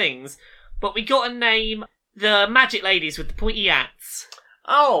multiple things, but we got a name, the Magic Ladies with the pointy hats.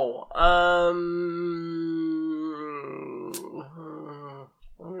 Oh,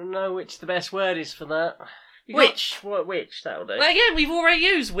 I don't know which the best word is for that. Which that'll do. Well, again, we've already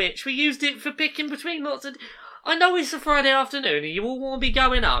used which. We used it for picking between lots of... I know it's a Friday afternoon and you all want to be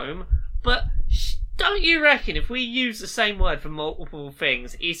going home, but don't you reckon if we use the same word for multiple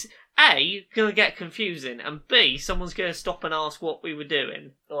things, it's A, going to get confusing, and B, someone's going to stop and ask what we were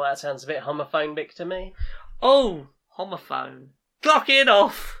doing? Well, that sounds a bit homophobic to me. Oh, homophone. Clock it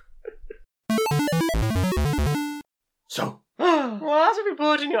off! So, what's a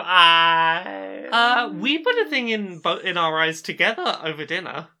report in your eye? We put a thing in our eyes together over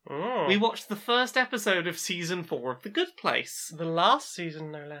dinner. Oh. We watched the first episode of season 4 of The Good Place. The last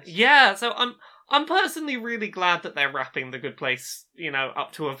season, no less. Yeah, so I'm personally really glad that they're wrapping The Good Place,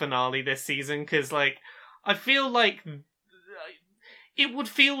 up to a finale this season, because, I feel like it would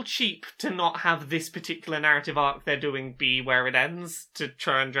feel cheap to not have this particular narrative arc they're doing be where it ends, to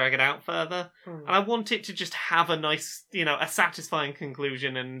try and drag it out further. And I want it to just have a nice, a satisfying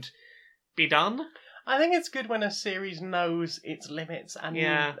conclusion and be done. I think it's good when a series knows its limits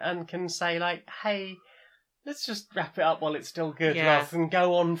and can say, hey, let's just wrap it up while it's still good, rather than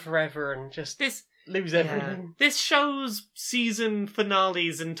go on forever and just lose everything. This show's season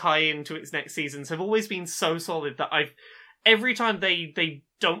finales and tie-in to its next seasons have always been so solid that every time they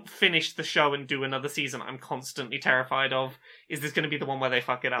don't finish the show and do another season, I'm constantly terrified of, is this going to be the one where they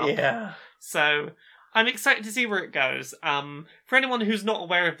fuck it up? Yeah. So I'm excited to see where it goes. For anyone who's not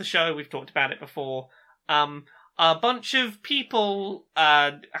aware of the show, we've talked about it before, a bunch of people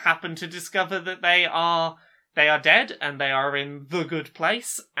happen to discover that they are dead and they are in the good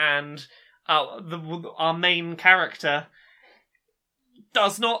place, and our main character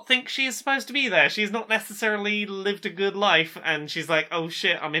does not think she is supposed to be there. She's not necessarily lived a good life, and she's like, "Oh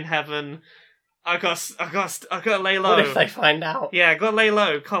shit, I'm in heaven. I gotta lay low." What if they find out? Yeah, gotta lay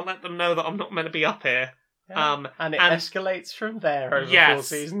low. Can't let them know that I'm not meant to be up here. Yeah. And it escalates from there over 4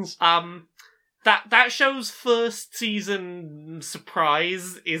 seasons. That show's first season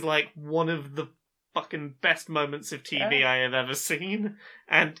surprise is one of the fucking best moments of TV I have ever seen,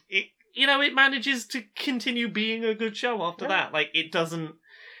 and it manages to continue being a good show after that. It doesn't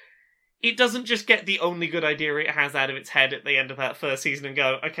just get the only good idea it has out of its head at the end of that first season and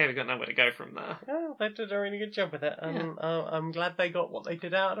go, okay, we've got nowhere to go from there. Yeah, they did a really good job with it. I'm glad they got what they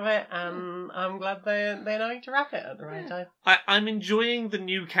did out of it, and I'm glad they're knowing to wrap it at the right time. I'm enjoying the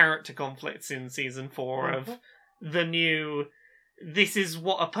new character conflicts in season 4 of the new, this is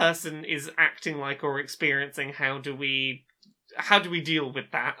what a person is acting like or experiencing, how do we deal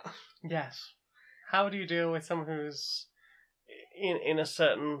with that? Yes. How do you deal with someone who's in a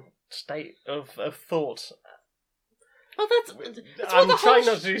certain state of thought? Well, that's I'm trying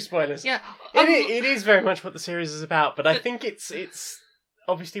not to do spoilers. Yeah, it is very much what the series is about, but I think it's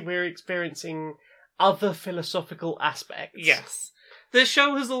obviously we're experiencing other philosophical aspects. Yes, the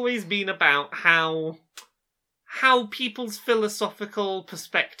show has always been about how people's philosophical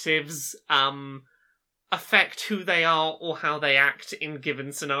perspectives affect who they are or how they act in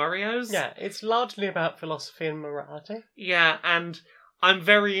given scenarios. Yeah, it's largely about philosophy and morality. Yeah, and I'm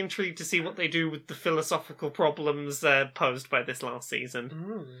very intrigued to see what they do with the philosophical problems posed by this last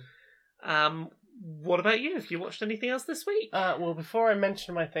season. What about you? Have you watched anything else this week? Well, before I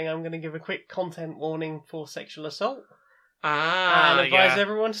mention my thing, I'm going to give a quick content warning for sexual assault. And advise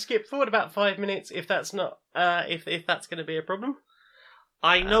everyone to skip forward about 5 minutes if that's not if that's going to be a problem.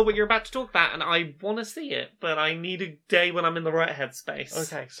 I know what you're about to talk about, and I want to see it, but I need a day when I'm in the right headspace.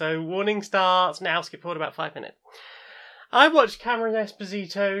 Okay, so warning starts now. Skip forward about 5 minutes. I watched Cameron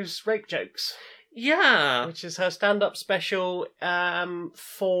Esposito's Rape Jokes. Yeah, which is her stand-up special. It's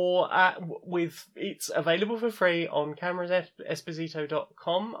available for free on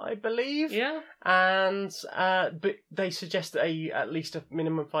CameronEsposito.com, I believe. Yeah, and but they suggest at least a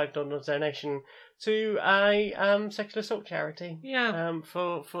minimum $5 donation to a sexual assault charity. Yeah,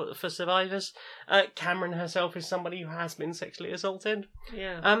 for survivors. Cameron herself is somebody who has been sexually assaulted.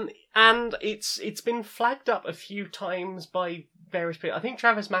 Yeah, and it's been flagged up a few times by various people. I think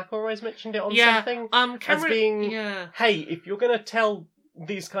Travis McElroy's mentioned it on something. Cameron, as being, hey, if you're going to tell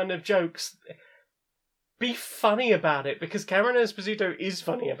these kind of jokes, be funny about it, because Cameron Esposito is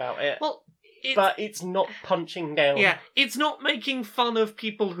funny about it. Well, but it's not punching down. Yeah, it's not making fun of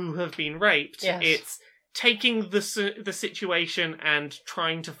people who have been raped. Yes. It's taking the situation and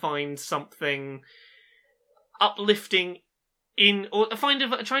trying to find something uplifting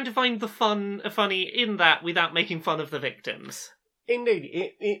trying to find the funny in that without making fun of the victims. Indeed,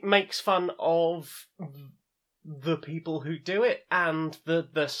 it makes fun of the people who do it and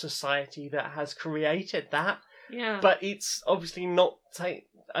the society that has created that. Yeah, but it's obviously not.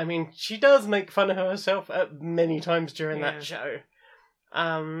 I mean, she does make fun of herself many times during that show.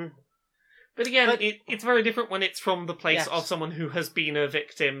 But But again, it's very different when it's from the place Yes. of someone who has been a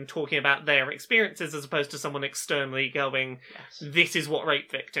victim talking about their experiences as opposed to someone externally going, Yes. this is what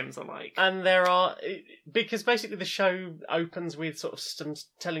rape victims are like. And there are, because basically the show opens with sort of some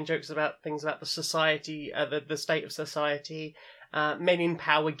telling jokes about things about the society, the state of society, men in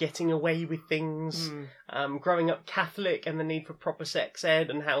power getting away with things, growing up Catholic and the need for proper sex ed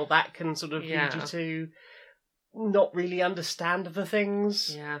and how that can sort of lead you to not really understand the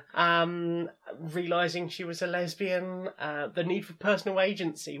things. Yeah. Realising she was a lesbian, the need for personal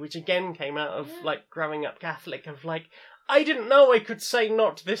agency, which again came out of like growing up Catholic, of like, I didn't know I could say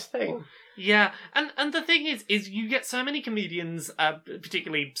not to this thing. Yeah, and the thing is you get so many comedians,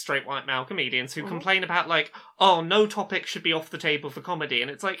 particularly straight white male comedians, who complain about like, oh, no topic should be off the table for comedy, and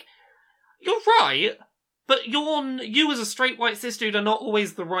it's like, you're right, but you as a straight white cis dude are not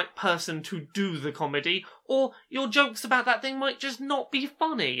always the right person to do the comedy, or your jokes about that thing might just not be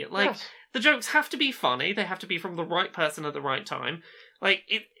funny. Like, the jokes have to be funny, they have to be from the right person at the right time. Like,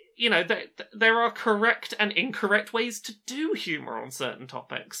 there are correct and incorrect ways to do humour on certain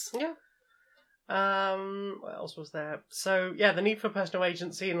topics. Yeah. What else was there? So, yeah, the need for personal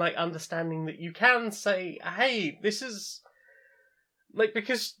agency and, like, understanding that you can say, hey, this is... Like,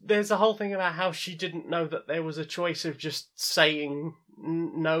 because there's a whole thing about how she didn't know that there was a choice of just saying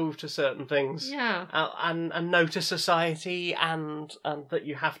no to certain things. Yeah. And no to society, and that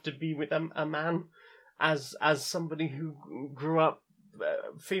you have to be with a man as somebody who grew up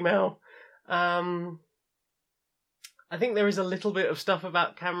female. I think there is a little bit of stuff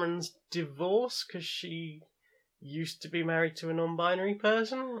about Cameron's divorce, because she used to be married to a non-binary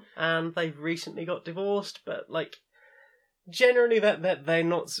person, and they've recently got divorced, but, like, generally that they're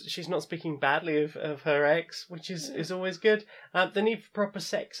not, she's not speaking badly of her ex, which is always good. The need for proper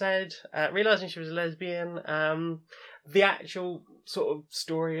sex ed, realising she was a lesbian, the actual sort of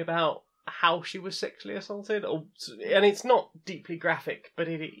story about how she was sexually assaulted, and it's not deeply graphic, but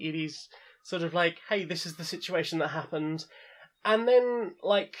it is sort of like, hey, this is the situation that happened, and then,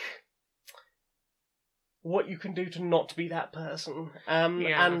 like, what you can do to not be that person,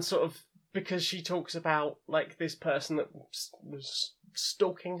 and sort of, because she talks about, like, this person that was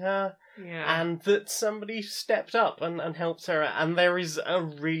stalking her, and that somebody stepped up and helped her, and there is a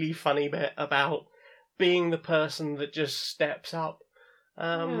really funny bit about being the person that just steps up,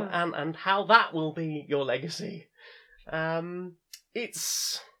 and how that will be your legacy.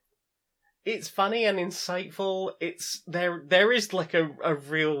 It's funny and insightful. There is like a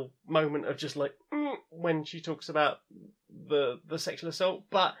real moment of just like when she talks about the sexual assault,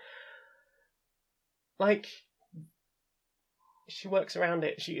 but like she works around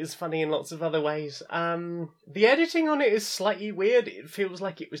it. She is funny in lots of other ways. The editing on it is slightly weird. It feels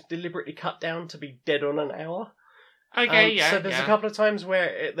like it was deliberately cut down to be dead on an hour. Okay, So there's a couple of times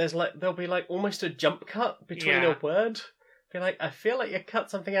where there'll be like almost a jump cut between a word. Be like, I feel like you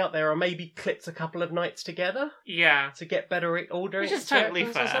cut something out there, or maybe clipped a couple of nights together. Yeah. To get better ordering. Which is totally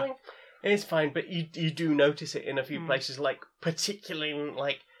fair. Or something. And it's fine, but you do notice it in a few places, like particularly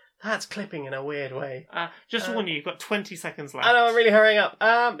like that's clipping in a weird way. Just to warn you, you've got 20 seconds left. I know, I'm really hurrying up.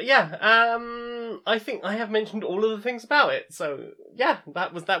 I think I have mentioned all of the things about it. So yeah,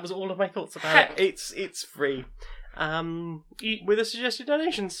 that was all of my thoughts about it. It's free, with a suggested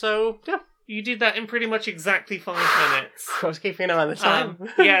donation. So yeah. You did that in pretty much exactly 5 minutes. I was keeping an eye on the time.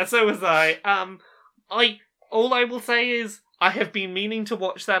 Yeah, so was I. All I will say is I have been meaning to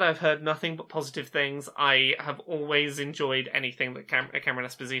watch that. I've heard nothing but positive things. I have always enjoyed anything that Cameron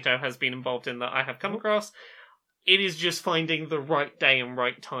Esposito has been involved in that I have come across. It is just finding the right day and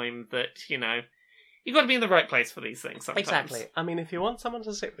right time that, you've got to be in the right place for these things sometimes. Exactly. I mean, if you want someone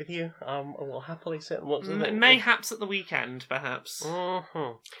to sit with you, I will happily sit and watch them. Mayhaps at the weekend, perhaps.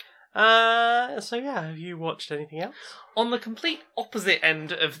 Mm-hmm. So yeah, have you watched anything else? On the complete opposite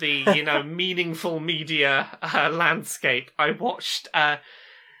end of the, meaningful media landscape, I watched,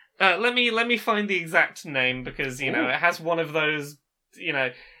 let me find the exact name, because, it has one of those,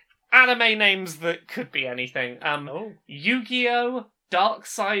 anime names that could be anything. Yu-Gi-Oh! Dark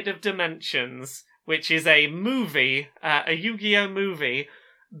Side of Dimensions, which is a movie, a Yu-Gi-Oh! Movie,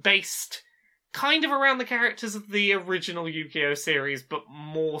 based kind of around the characters of the original Yu-Gi-Oh! Series, but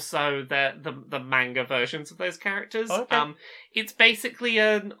more so the manga versions of those characters. Okay. It's basically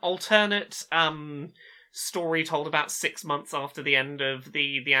an alternate story told about 6 months after the end of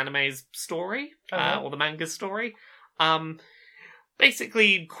the anime's story, or the manga's story.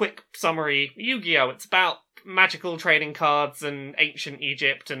 Basically, quick summary, Yu-Gi-Oh! It's about magical trading cards and ancient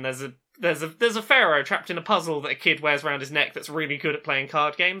Egypt, and there's a pharaoh trapped in a puzzle that a kid wears around his neck that's really good at playing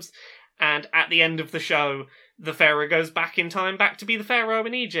card games. And at the end of the show, the pharaoh goes back in time, back to be the pharaoh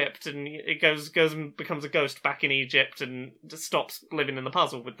in Egypt, and it goes and becomes a ghost back in Egypt and just stops living in the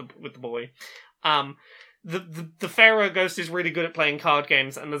puzzle with the boy. The pharaoh ghost is really good at playing card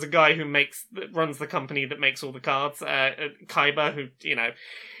games, and there's a guy who runs the company that makes all the cards, Kaiba, who, you know,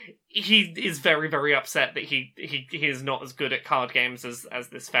 he is very, very upset that he is not as good at card games as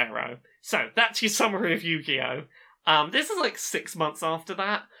this pharaoh. So that's your summary of Yu-Gi-Oh! This is like 6 months after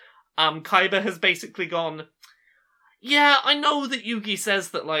that. Kaiba has basically gone, yeah, I know that Yugi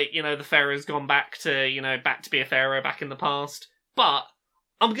says that, like, you know, the pharaoh's gone back to be a pharaoh back in the past, but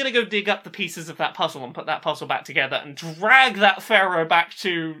I'm gonna go dig up the pieces of that puzzle and put that puzzle back together and drag that pharaoh back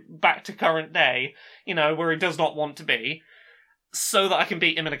to current day, you know, where he does not want to be, so that I can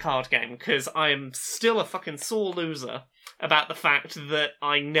beat him in a card game, because I am still a fucking sore loser about the fact that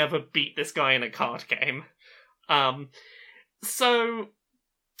I never beat this guy in a card game. So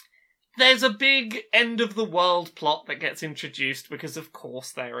there's a big end of the world plot that gets introduced, because of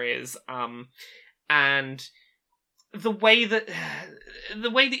course there is, and the way that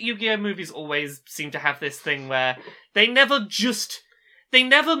Yu-Gi-Oh! Movies always seem to have this thing where they never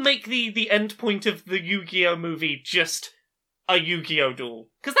make the end point of the Yu-Gi-Oh! Movie just a Yu-Gi-Oh! Duel.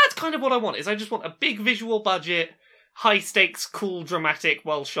 Because that's kind of what I want, is I just want a big visual budget, high stakes, cool, dramatic,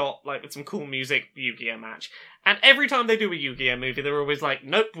 well shot, like with some cool music Yu-Gi-Oh! Match. And every time they do a Yu-Gi-Oh! Movie, they're always like,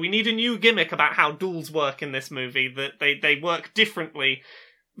 nope, we need a new gimmick about how duels work in this movie, that they work differently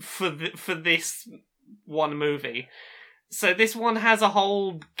for this one movie. So this one has a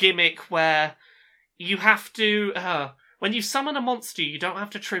whole gimmick where you have to, when you summon a monster, you don't have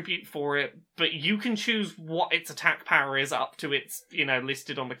to tribute for it, but you can choose what its attack power is up to its, you know,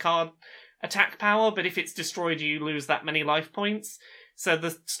 listed on the card attack power, but if it's destroyed, you lose that many life points. So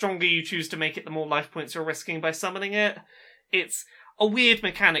the stronger you choose to make it, the more life points you're risking by summoning it. It's a weird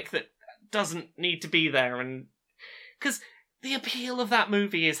mechanic that doesn't need to be there, and because the appeal of that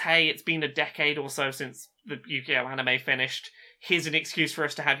movie is, hey, it's been a decade or so since the Yu-Gi-Oh! Anime finished. Here's an excuse for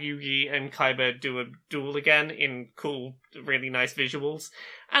us to have Yugi and Kaiba do a duel again in cool, really nice visuals.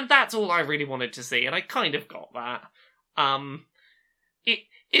 And that's all I really wanted to see, and I kind of got that.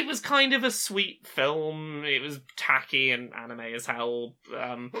 It was kind of a sweet film. It was tacky and anime as hell.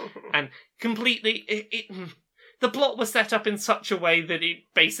 And completely... the plot was set up in such a way that it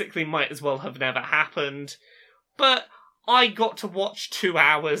basically might as well have never happened. But I got to watch 2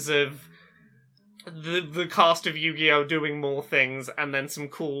 hours of the cast of Yu-Gi-Oh! Doing more things, and then some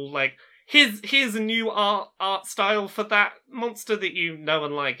cool, like, here's a new art style for that monster that you know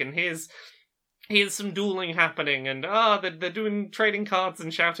and like, and here's some dueling happening, and they're doing trading cards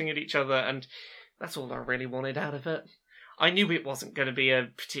and shouting at each other, and that's all I really wanted out of it. I knew it wasn't going to be a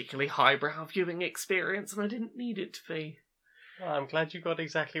particularly highbrow viewing experience, and I didn't need it to be. Well, I'm glad you got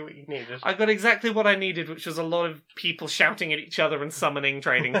exactly what you needed. I got exactly what I needed, which was a lot of people shouting at each other and summoning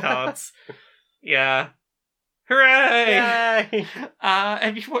trading cards. Yeah. Hooray! Yay!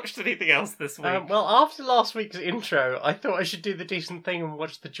 Have you watched anything else this week? Well, after last week's intro, I thought I should do the decent thing and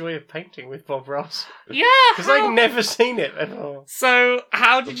watch The Joy of Painting with Bob Ross. Yeah! Because I'd never seen it before. So,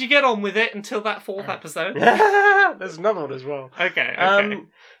 how did you get on with it until that 4th episode? There's another one as well. Okay.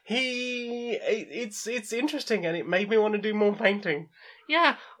 It's interesting, and it made me want to do more painting.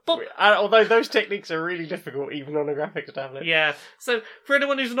 Yeah, but although those techniques are really difficult, even on a graphics tablet. Yeah. So for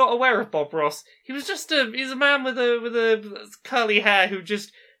anyone who's not aware of Bob Ross, he's a man with a curly hair who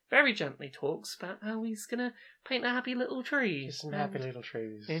just very gently talks about how he's gonna paint a happy little tree. Just some happy little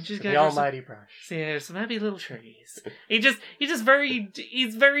trees. And just the almighty brush. So yeah, some happy little trees. He's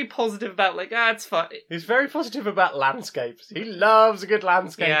very positive about, like, it's fun. He's very positive about landscapes. He loves a good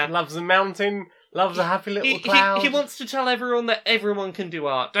landscape. Yeah. He loves the mountain. Loves a happy little cloud. He wants to tell everyone that everyone can do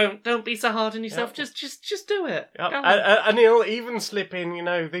art. Don't be so hard on yourself. Yep. Just do it. Yep. And he'll even slip in,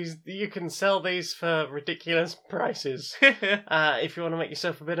 you can sell these for ridiculous prices if you want to make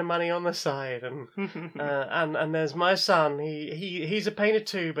yourself a bit of money on the side. And there's my son. He's a painter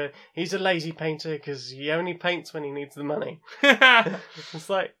too, but he's a lazy painter because he only paints when he needs the money. It's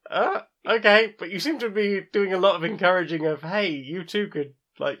like, okay, but you seem to be doing a lot of encouraging of, hey, you too could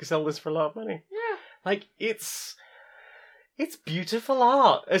sell this for a lot of money. Yeah. It's beautiful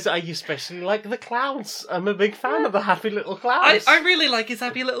art. I especially like the clouds. I'm a big fan of the happy little clouds. I really like his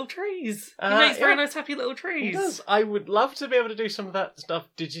happy little trees. He makes very nice happy little trees. He does. I would love to be able to do some of that stuff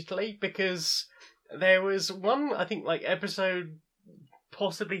digitally, because there was one, I think, episode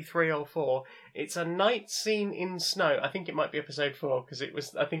possibly 3 or 4. It's a night scene in snow. I think it might be episode 4, because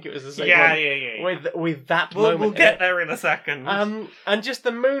I think it was the same one. Yeah. With that moment. We'll get there in a second. And just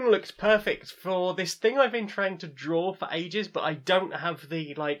the moon looked perfect for this thing I've been trying to draw for ages, but I don't have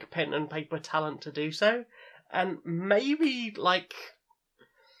the pen and paper talent to do so. And maybe, like,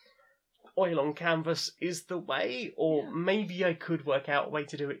 oil on canvas is the way, or maybe I could work out a way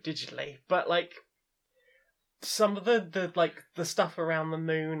to do it digitally. But, like, some of the stuff around the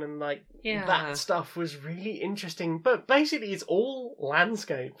moon and, like, that stuff was really interesting. But basically, it's all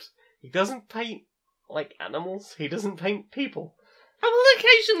landscapes. He doesn't paint, like, animals. He doesn't paint people. I will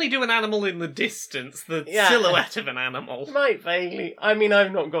occasionally do an animal in the distance, the silhouette of an animal. Right, vaguely. I mean,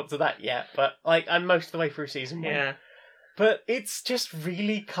 I've not got to that yet, but, like, I'm most of the way through season 1. Yeah. But it's just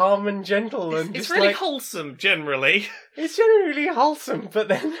really calm and gentle, and it's just really like, wholesome, generally. It's generally really wholesome. But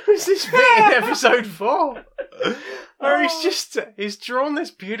then there was this bit in episode 4 where he's drawn this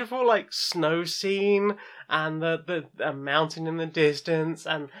beautiful, like, snow scene and the mountain in the distance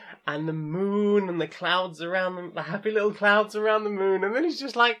and the moon and the clouds around them, the happy little clouds around the moon, and then he's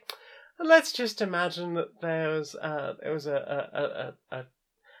just like, let's just imagine that there was a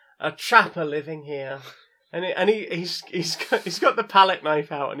trapper living here. And he's got the palette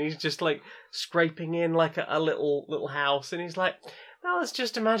knife out, and he's just like scraping in like a little house, and he's like, now let's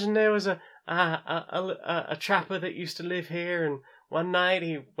just imagine there was a trapper that used to live here, and one night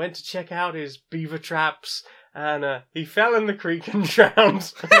he went to check out his beaver traps, and he fell in the creek and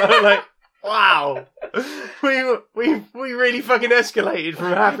drowned. And I'm like, wow, we really fucking escalated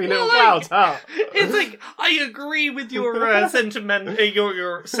from happy little clouds, huh? It's like, I agree with your sentiment,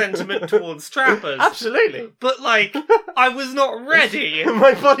 your sentiment towards trappers. Absolutely, but like, I was not ready.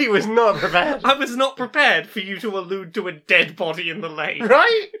 My body was not prepared. I was not prepared for you to allude to a dead body in the lake.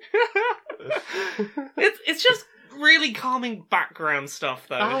 Right? It's just really calming background stuff,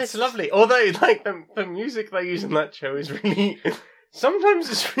 though. Oh, it's lovely. Although, like, the music they use in that show is really... Sometimes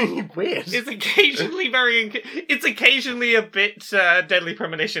it's really weird. It's occasionally it's occasionally a bit Deadly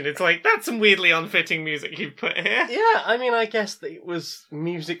Premonition. It's like, that's some weirdly unfitting music you've put here. Yeah, I mean, I guess that it was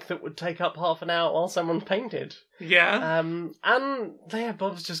music that would take up half an hour while someone painted. Yeah. And there,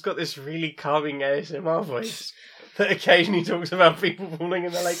 Bob's just got this really calming ASMR voice that occasionally talks about people falling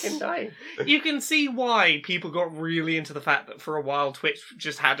in the lake and dying. You can see why people got really into the fact that for a while Twitch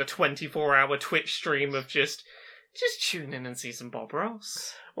just had a 24-hour Twitch stream of just tune in and see some Bob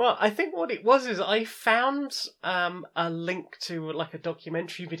Ross. Well, I think what it was is I found a link to like a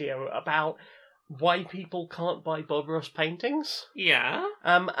documentary video about why people can't buy Bob Ross paintings. Yeah.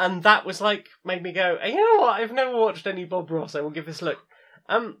 And that was like, made me go, you know what, I've never watched any Bob Ross, I will give this a look.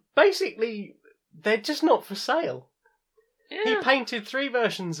 Basically, they're just not for sale. Yeah. He painted 3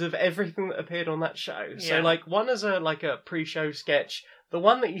 versions of everything that appeared on that show. Yeah. So, like, one is a pre-show sketch, the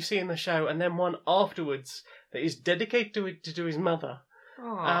one that you see in the show, and then one afterwards that is dedicated to his mother.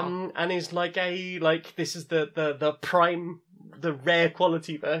 And is like this is the prime, the rare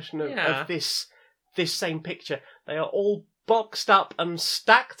quality version of this same picture. They are all boxed up and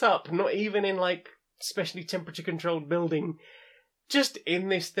stacked up, not even in like specially temperature controlled building, just in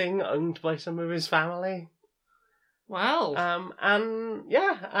this thing owned by some of his family. Wow. And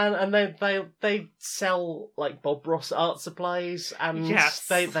they sell like Bob Ross art supplies, and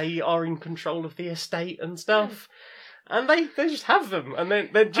they are in control of the estate and stuff. And they just have them, and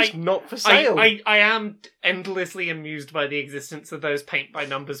they're just not for sale. I am endlessly amused by the existence of those paint by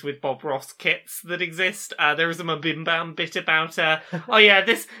numbers with Bob Ross kits that exist. There is a Mabim Bam bit about,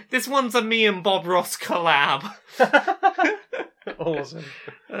 this one's a me and Bob Ross collab. Awesome.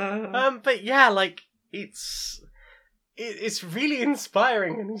 But yeah, like, it's really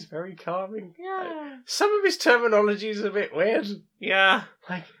inspiring, and he's very calming. Yeah. Some of his terminology is a bit weird. Yeah.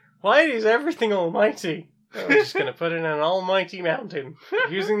 Like, why is everything almighty? I'm just going to put in an almighty mountain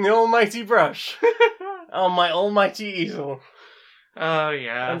using the almighty brush on my almighty easel. Oh,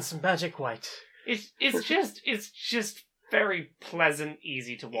 yeah. And some magic white. It's just very pleasant,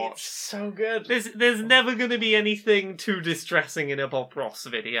 easy to watch. It's so good. There's never going to be anything too distressing in a Bob Ross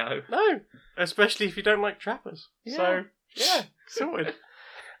video. No. Especially if you don't like trappers. Yeah. So, yeah, sorted.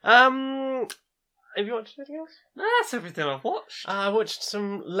 Have you watched anything else? That's everything I've watched. I watched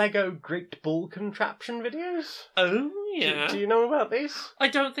some Lego Great Ball contraption videos. Oh, yeah. Do you know about these? I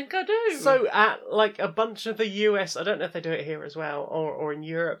don't think I do. So at like a bunch of the US, I don't know if they do it here as well or in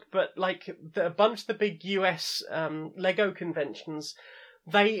Europe, but like a bunch of the big US Lego conventions,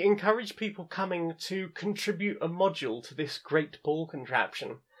 they encourage people coming to contribute a module to this Great Ball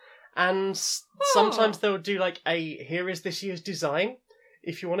contraption. And sometimes they'll do like here is this year's design.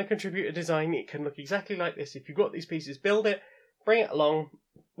 If you want to contribute a design, it can look exactly like this. If you've got these pieces, build it, bring it along,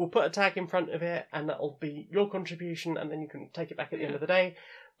 we'll put a tag in front of it, and that'll be your contribution, and then you can take it back at the end of the day.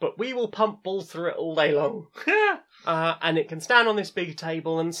 but we will pump balls through it all day long. And it can stand on this big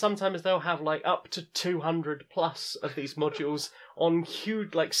table, and sometimes they'll have like up to 200 plus of these modules on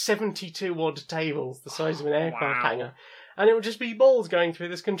huge, like 72 odd tables, the size of an aircraft hangar. And it will just be balls going through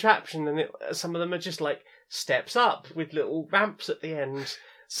this contraption, and some of them are just like steps up with little ramps at the end.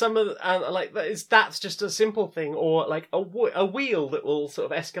 Some of that's just a simple thing, or like a wheel that will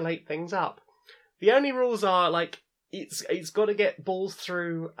sort of escalate things up. The only rules are like it's got to get balls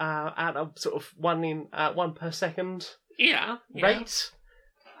through at a sort of one per second rate.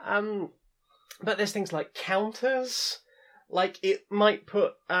 But there's things like counters. Like it might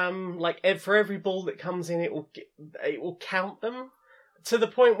put for every ball that comes in, it will count them to the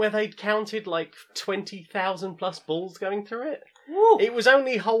point where they'd counted like 20,000 plus balls going through it. Woo. It was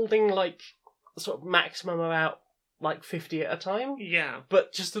only holding like sort of maximum about like 50 at a time. Yeah.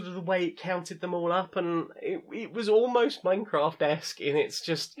 But just the way it counted them all up, and it was almost Minecraft-esque in its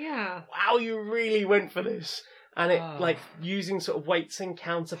just, wow, you really went for this. And it, like, using sort of weights and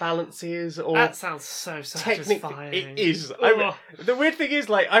counterbalances or... That sounds so satisfying. It is. The weird thing is,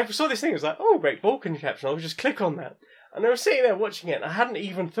 like, I saw this thing, it was like, oh, great ball contraption, I'll just click on that. And I was sitting there watching it, and I hadn't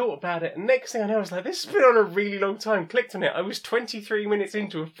even thought about it. And next thing I know, I was like, this has been on a really long time. Clicked on it. I was 23 minutes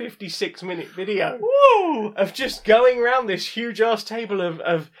into a 56-minute video. Woo! Of just going around this huge-ass table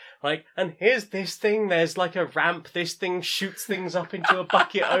of like, and here's this thing, there's like a ramp, this thing shoots things up into a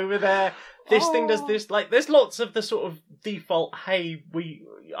bucket over there. This thing does this. Like, there's lots of the sort of default, hey,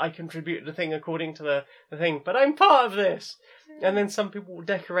 I contributed a thing according to the thing, but I'm part of this. And then some people will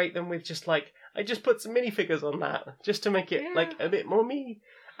decorate them with just like, I just put some minifigures on that, just to make it like a bit more me.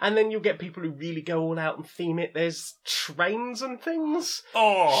 And then you'll get people who really go all out and theme it. There's trains and things,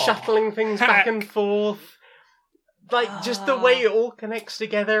 shuttling things back and forth. Like, just the way it all connects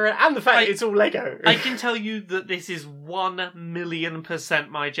together, and the fact it's all Lego. I can tell you that this is 1,000,000%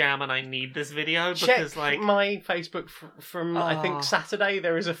 my jam, and I need this video, because, Check my Facebook from I think, Saturday.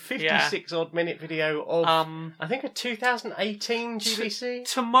 There is a 56-odd minute video of, I think, a 2018 GBC.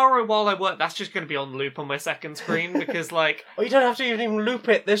 Tomorrow while I work, that's just going to be on loop on my second screen, because, like... Oh, you don't have to even loop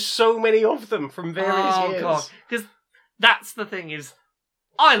it. There's so many of them from various years. God. Because that's the thing is...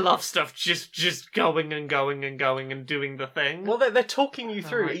 I love stuff just going and going and going and doing the thing. Well, they're talking you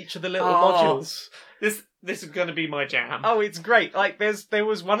through each of the little modules. This is going to be my jam. Oh, it's great. Like, there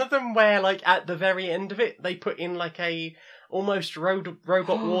was one of them where, like, at the very end of it, they put in, like, a almost Robot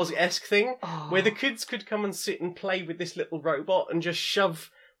Wars-esque thing, where the kids could come and sit and play with this little robot and just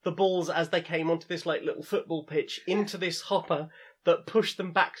shove the balls as they came onto this, like, little football pitch into this hopper that pushed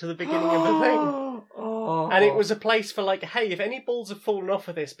them back to the beginning of the thing. And it was a place for, like, hey, if any balls have fallen off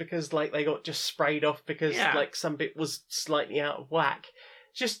of this because, like, they got just sprayed off because, like, some bit was slightly out of whack,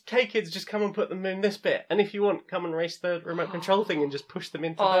 just, hey, kids, just come and put them in this bit. And if you want, come and race the remote control thing and just push them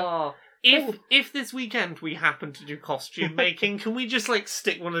into the... If this weekend we happen to do costume making, can we just, like,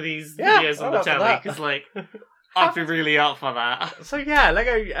 stick one of these videos on the telly? Because, like... I'd be really up for that. So yeah,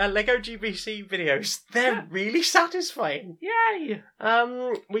 Lego GBC videos. They're really satisfying. Yay!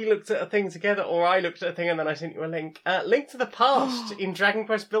 We looked at a thing together, or I looked at a thing and then I sent you a link. Link to the Past in Dragon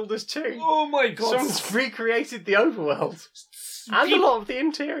Quest Builders 2. Oh my god! Someone's recreated the overworld. And a lot of the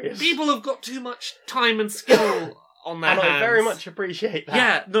interiors. People have got too much time and skill on their hands. And I very much appreciate that.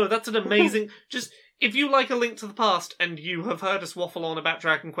 Yeah, no, that's an amazing... Just... If you like A Link to the Past and you have heard us waffle on about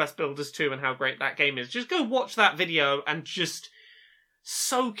Dragon Quest Builders 2 and how great that game is, just go watch that video and just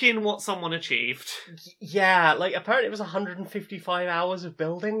soak in what someone achieved. Yeah, like, apparently it was 155 hours of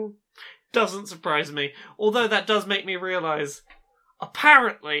building. Doesn't surprise me. Although that does make me realise,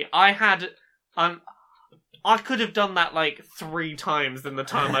 apparently I could have done that, like, 3 times in the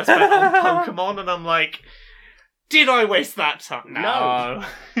time I spent on Pokemon, and I'm like, did I waste that time? No.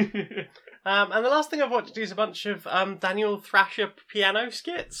 And the last thing I've watched is a bunch of Daniel Thrasher piano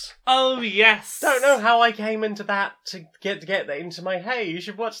skits. Oh, yes. Don't know how I came into that to get that into my, hey, you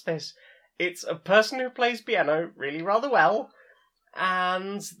should watch this. It's a person who plays piano really rather well,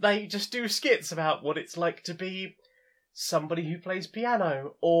 and they just do skits about what it's like to be somebody who plays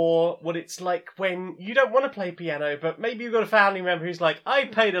piano, or what it's like when you don't want to play piano, but maybe you've got a family member who's like, I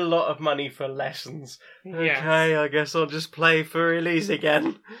paid a lot of money for lessons. Yes. Okay, I guess I'll just play for Elise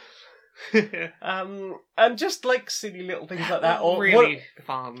again. And just like silly little things like that, or really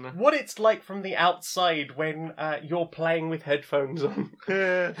fun. What it's like from the outside when you're playing with headphones on,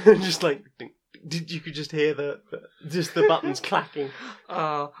 just like ding, You could just hear the buttons clacking.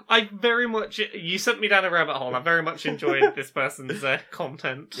 I very much... You sent me down a rabbit hole. I very much enjoyed this person's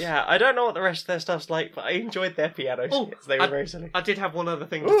content. Yeah, I don't know what the rest of their stuff's like, but I enjoyed their piano skits. They were very silly. I did have one other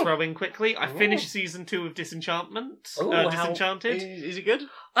thing to throw in quickly. I finished season 2 of Disenchanted. Is it good?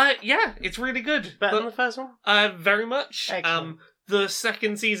 Yeah, it's really good. Better than the first one? Very much. Excellent. The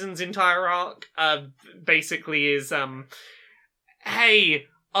second season's entire arc basically is hey,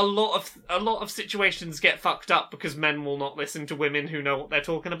 a lot of situations get fucked up because men will not listen to women who know what they're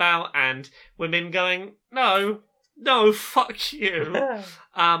talking about, and women going, no, fuck you.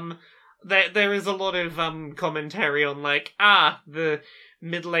 There is a lot of commentary on like, the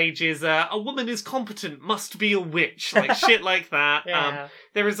Middle Ages, a woman is competent, must be a witch, like shit like that. Yeah.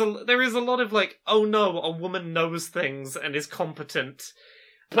 There is a lot of like, oh no, a woman knows things and is competent.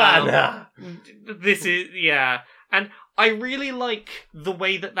 This is, and I really like the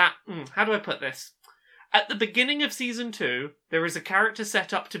way that how do I put this? At the beginning of season 2, there is a character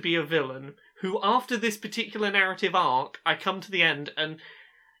set up to be a villain who, after this particular narrative arc, I come to the end and,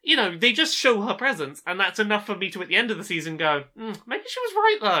 you know, they just show her presence, and that's enough for me to, at the end of the season, go, maybe she was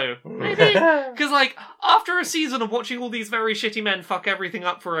right, though. Maybe. Because, like, after a season of watching all these very shitty men fuck everything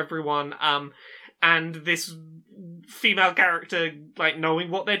up for everyone, and this female character, like,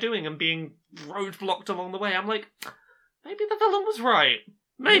 knowing what they're doing and being roadblocked along the way, I'm like, maybe the villain was right.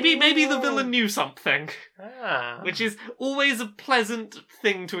 Maybe the villain knew something. Which is always a pleasant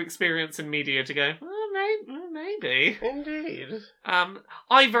thing to experience in media, to go, maybe. Indeed.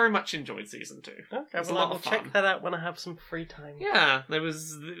 I very much enjoyed season 2. Okay, well, I'll check that out when I have some free time. Yeah, there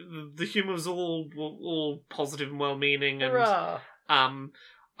was the humour was all positive and well-meaning, and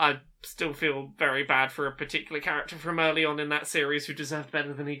I still feel very bad for a particular character from early on in that series who deserved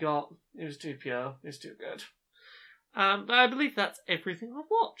better than he got. It was too pure. It was too good. I believe that's everything I've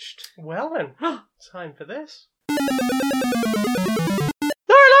watched. Well then, time for this.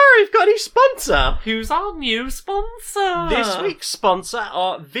 Laura, we've got a new sponsor. Who's our new sponsor? This week's sponsor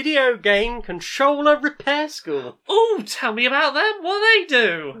are Video Game Controller Repair School. Oh, tell me about them. What do they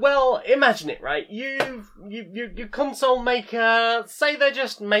do? Well, imagine it, right? You console maker, say they're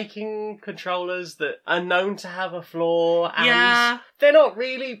just making controllers that are known to have a flaw, and they're not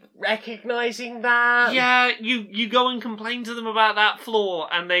really recognising that. Yeah, you go and complain to them about that flaw,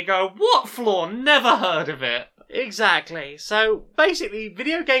 and they go, what flaw? Never heard of it. Exactly. So, basically,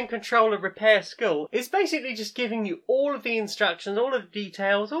 Video Game Controller Repair School is basically just giving you all of the instructions, all of the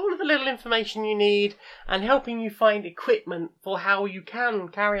details, all of the little information you need, and helping you find equipment for how you can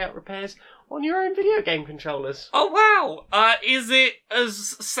carry out repairs on your own video game controllers. Oh, wow! Is it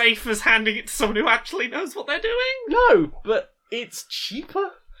as safe as handing it to someone who actually knows what they're doing? No, but it's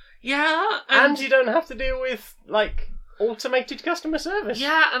cheaper. Yeah, and you don't have to deal with, like, automated customer service.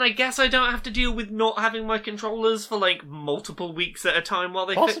 Yeah, and I guess I don't have to deal with not having my controllers for, like, multiple weeks at a time while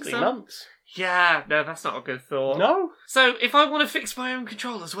they fix them. Possibly months. Yeah, no, that's not a good thought. No. So, if I want to fix my own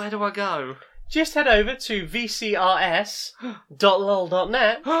controllers, where do I go? Just head over to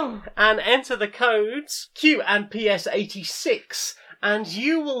vcrs.lol.net and enter the codes Q and PS86, and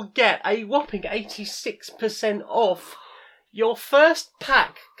you will get a whopping 86% off your first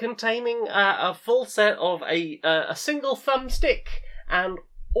pack containing a full set of a single thumbstick and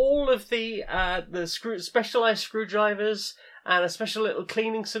all of the specialised screwdrivers and a special little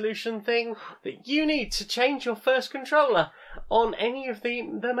cleaning solution thing that you need to change your first controller on any of the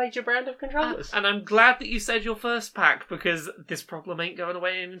major brand of controllers. And I'm glad that you said your first pack, because this problem ain't going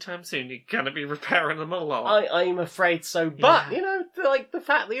away anytime soon. You're going to be repairing them a lot. I'm afraid so. But, you know, like, the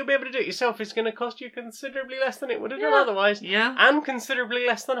fact that you'll be able to do it yourself is going to cost you considerably less than it would have done otherwise. Yeah. And considerably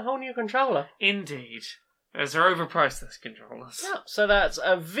less than a whole new controller. Indeed. As they're overpriced, those controllers. Yeah, so that's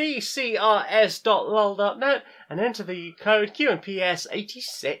vcrs.lol.net and enter the code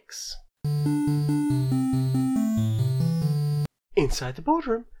QNPS86. Inside the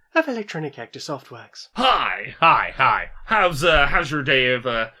boardroom of Electronic Actor Softworks. Hi. How's your day of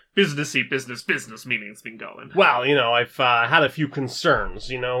businessy business meetings been going? Well, you know, I've had a few concerns.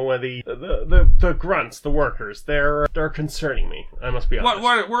 You know, the grunts, the workers, they're concerning me. I must be honest.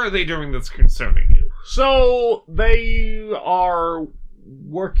 What are they doing that's concerning you? So they are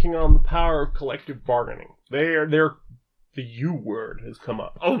working on the power of collective bargaining. They're the U word has come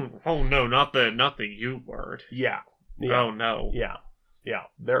up. Oh no, not the U word. Yeah. Oh no. Yeah.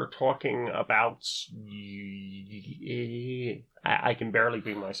 They're talking about. I can barely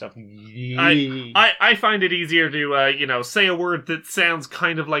bring myself. I find it easier to say a word that sounds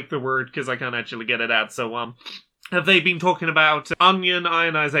kind of like the word because I can't actually get it out. So have they been talking about onion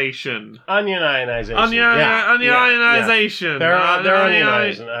ionization? Onion ionization. Onion ionization. They're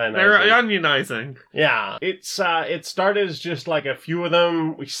ionizing. They're ionizing. Yeah, it started as just like a few of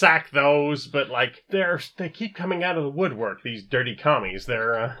them. We sacked those, but like they keep coming out of the woodwork. These dirty commies.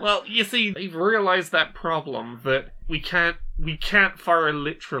 They're Well, you see, they've realized that problem that we can't fire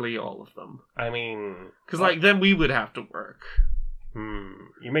literally all of them. I mean, because like then we would have to work.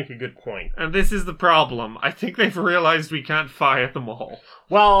 You make a good point. And this is the problem. I think they've realized we can't fire them all.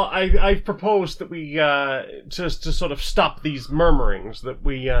 Well, I've proposed that we just to sort of stop these murmurings, that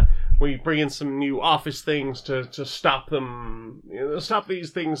we bring in some new office things to stop them, stop these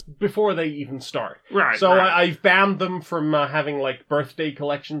things before they even start. Right. So right. I've banned them from having like birthday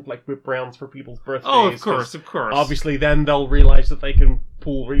collections, like whip rounds for people's birthdays. Oh, of course. Obviously, then they'll realize that they can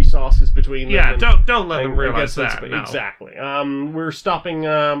pool resources between them. Yeah, don't let them realize that. No. Exactly. We're stopping.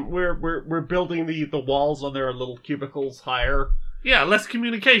 We're building the walls on their little cubicles higher. Yeah, less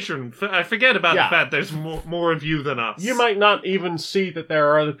communication. I forget about the fact there's more of you than us. You might not even see that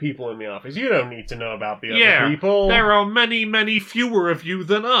there are other people in the office. You don't need to know about the other people. There are many, many fewer of you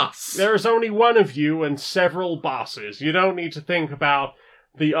than us. There's only one of you and several bosses. You don't need to think about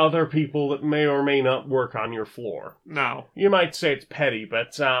the other people that may or may not work on your floor. No. You might say it's petty,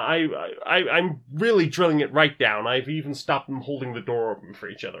 but I'm really drilling it right down. I've even stopped them holding the door open for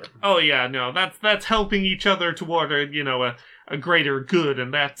each other. Oh yeah, no, that's helping each other toward a greater good,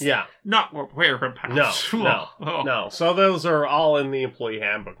 and that's not what we're about. No. So those are all in the employee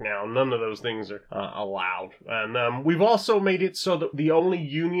handbook now. None of those things are allowed. And we've also made it so that the only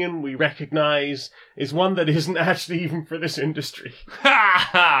union we recognize is one that isn't actually even for this industry.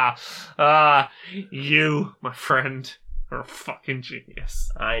 Ha ha! You, my friend, are a fucking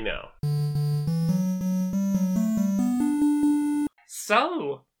genius. I know.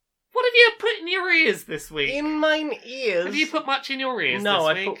 So, what have you put in your ears this week? In mine ears? Have you put much in your ears no,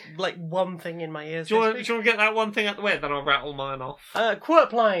 this I week? put like one thing in my ears. Do you want to get that one thing out the way, then I'll rattle mine off?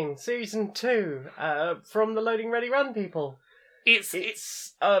 Quirpline Season 2 from the Loading Ready Run people. It's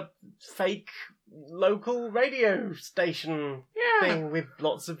a fake local radio station thing with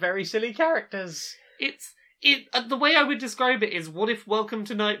lots of very silly characters. The way I would describe it is, what if Welcome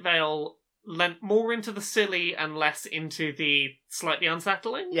to Night Vale lent more into the silly and less into the slightly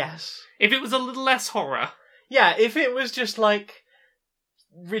unsettling? Yes. If it was a little less horror. Yeah, if it was just like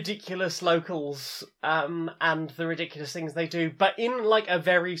ridiculous locals and the ridiculous things they do, but in like a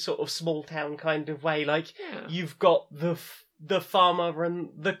very sort of small town kind of way. Like you've got the farmer and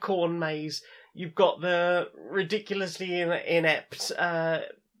the corn maze. You've got the ridiculously inept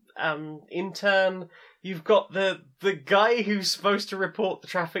intern. You've got the guy who's supposed to report the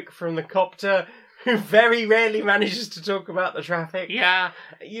traffic from the copter, who very rarely manages to talk about the traffic. Yeah.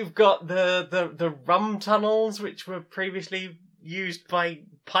 You've got the rum tunnels, which were previously used by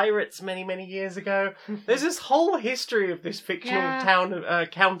pirates many, many years ago. There's this whole history of this fictional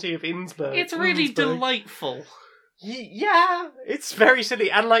county of Innsbruck. It's really delightful. Yeah, it's very silly.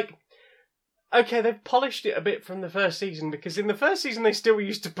 And like, okay, they've polished it a bit from the first season, because in the first season they still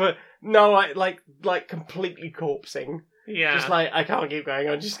used to put like completely corpsing. Yeah. Just like, I can't keep going,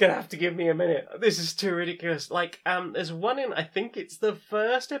 I'm just gonna have to give me a minute. This is too ridiculous. Like, there's one in, I think it's the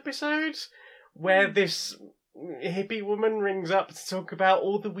first episode, where this hippie woman rings up to talk about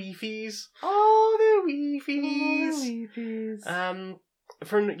all the weefies. Oh, the weefies.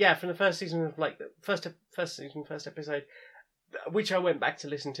 From the first season of like the first episode, which I went back to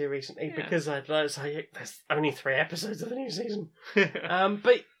listen to recently because there's only 3 episodes of the new season.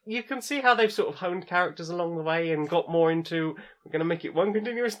 But you can see how they've sort of honed characters along the way and got more into, we're going to make it one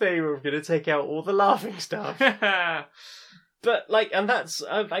continuous thing, we're going to take out all the laughing stuff. But like, and that's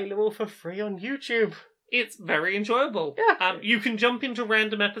available for free on YouTube. It's very enjoyable. Yeah. You can jump into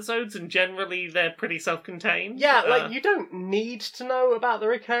random episodes, and generally they're pretty self-contained. Yeah, like, you don't need to know about the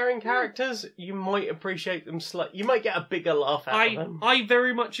recurring characters. You might appreciate them you might get a bigger laugh out of them. I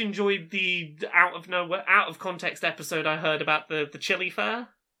very much enjoyed the out of context episode I heard about the chili fair.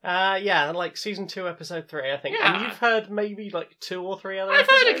 Like season 2, episode 3, I think. Yeah. And you've heard maybe like 2 or 3 other I've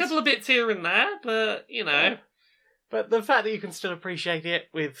episodes. heard a couple of bits here and there, but you know. Yeah. But the fact that you can still appreciate it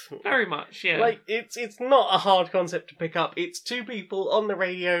with... Very much, yeah. Like, it's not a hard concept to pick up. It's 2 people on the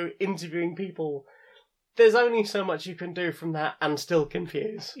radio interviewing people. There's only so much you can do from that and still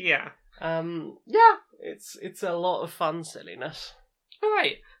confuse. Yeah. It's a lot of fun silliness.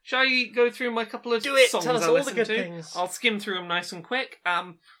 Alright, shall I go through my couple of Do it! songs Tell us I all the listened good to? things. I'll skim through them nice and quick.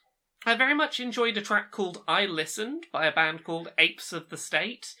 I very much enjoyed a track called I Listened by a band called Apes of the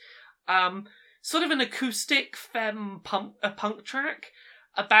State. Sort of an acoustic femme punk track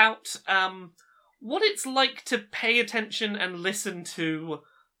about what it's like to pay attention and listen to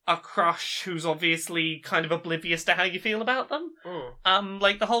a crush who's obviously kind of oblivious to how you feel about them.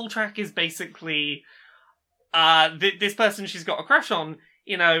 Like, the whole track is basically this person she's got a crush on,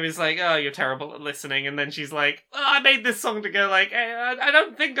 you know, is like, oh, you're terrible at listening, and then she's like, oh, I made this song to go like, hey, I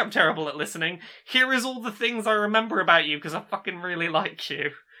don't think I'm terrible at listening. Here is all the things I remember about you because I fucking really like you.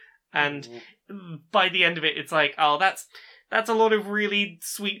 And by the end of it, it's like, oh, that's a lot of really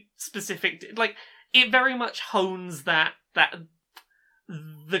sweet, specific, like, it very much hones that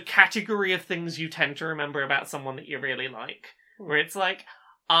the category of things you tend to remember about someone that you really like. Where it's like,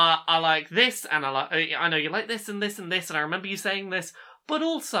 I like this, and I know you like this and this and this, and I remember you saying this, but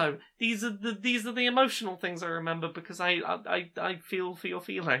also these are the emotional things I remember because I feel for your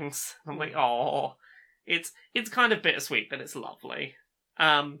feelings. I'm like, oh, it's kind of bittersweet, but it's lovely.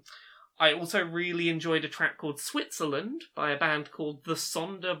 I also really enjoyed a track called Switzerland by a band called the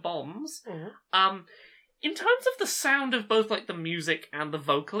Sonderbombs. In terms of the sound of both like the music and the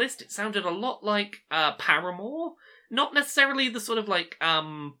vocalist, it sounded a lot like Paramore. Not necessarily the sort of like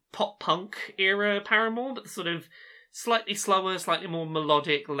pop punk era Paramore, but the sort of slightly slower, slightly more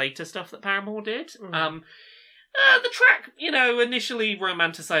melodic later stuff that Paramore did. The track, you know, initially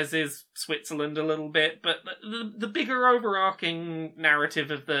romanticizes Switzerland a little bit, but the bigger overarching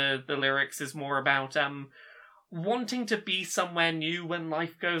narrative of the lyrics is more about wanting to be somewhere new when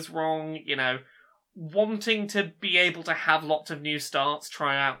life goes wrong, you know, wanting to be able to have lots of new starts,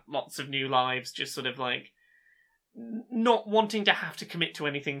 try out lots of new lives, just sort of like not wanting to have to commit to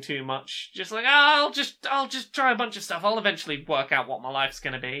anything too much. Just like, I'll just try a bunch of stuff. I'll eventually work out what my life's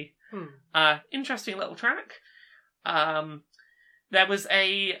going to be. Interesting little track. There was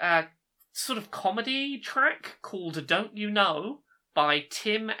a sort of comedy track called Don't You Know by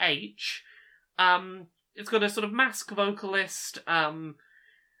Tim H. It's got a sort of mask vocalist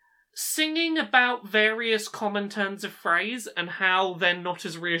singing about various common turns of phrase and how they're not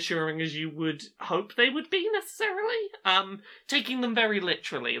as reassuring as you would hope they would be necessarily. Taking them very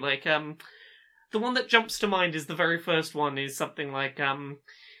literally. Like, the one that jumps to mind is the very first one is something like,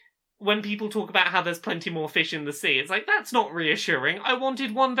 when people talk about how there's plenty more fish in the sea, it's like, that's not reassuring. I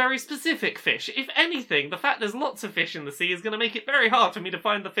wanted one very specific fish. If anything, the fact there's lots of fish in the sea is going to make it very hard for me to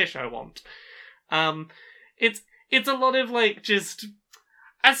find the fish I want. It's a lot of, like, just...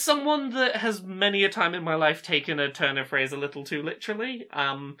 As someone that has many a time in my life taken a turn of phrase a little too literally,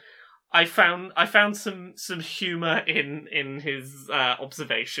 I found some humour in his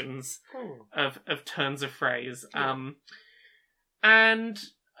observations of turns of phrase. And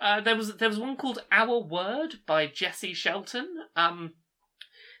there was one called Our Word by Jesse Shelton.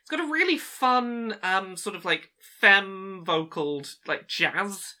 It's got a really fun sort of like femme vocaled like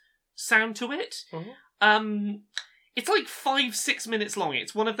jazz sound to it. It's like 5-6 minutes long.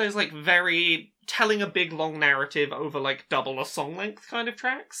 It's one of those like very telling a big long narrative over like double a song length kind of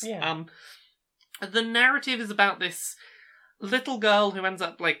tracks. The narrative is about this little girl who ends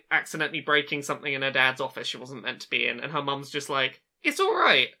up like accidentally breaking something in her dad's office she wasn't meant to be in, and her mum's just like, it's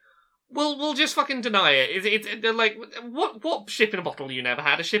alright. We'll just fucking deny it. It's like, what ship in a bottle? You never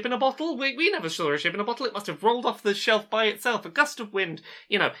had a ship in a bottle? We never saw a ship in a bottle. It must have rolled off the shelf by itself. A gust of wind.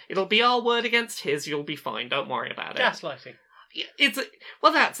 You know, it'll be our word against his. You'll be fine. Don't worry about it. Gaslighting.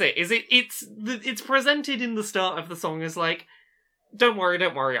 Well, that's it. It's presented in the start of the song as like, don't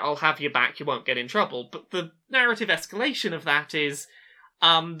worry, I'll have you back. You won't get in trouble. But the narrative escalation of that is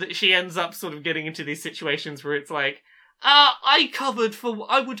that she ends up sort of getting into these situations where it's like,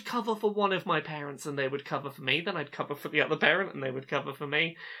 I would cover for one of my parents and they would cover for me. Then I'd cover for the other parent and they would cover for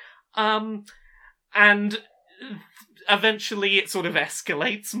me. And eventually it sort of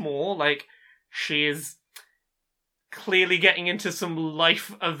escalates more. Like, she is clearly getting into some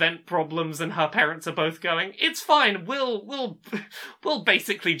life event problems and her parents are both going, it's fine, we'll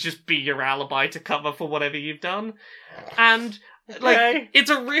basically just be your alibi to cover for whatever you've done. And... like, it's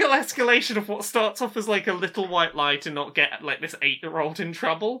a real escalation of what starts off as, like, a little white lie to not get, like, this 8-year-old in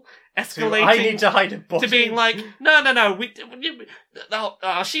trouble. Escalating I need to hide a body. to being like, no,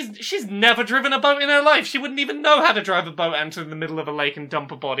 she's never driven a boat in her life. She wouldn't even know how to drive a boat out in the middle of a lake and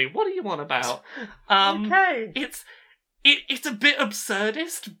dump a body. What do you want about? It's a bit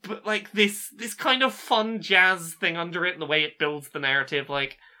absurdist, but, like, this kind of fun jazz thing under it, and the way it builds the narrative,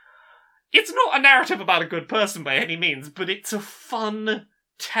 like... It's not a narrative about a good person by any means, but it's a fun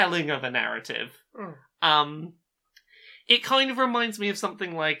telling of a narrative. It kind of reminds me of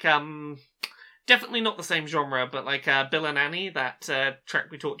something like, definitely not the same genre, but like Bill and Annie, that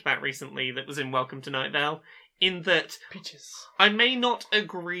track we talked about recently that was in Welcome to Night Vale, in that Peaches. I may not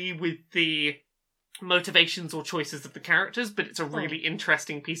agree with the motivations or choices of the characters, but it's a really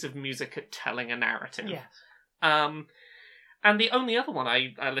interesting piece of music at telling a narrative. Yes. And the only other one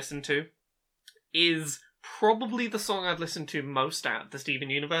I listened to is probably the song I've listened to most out of the Steven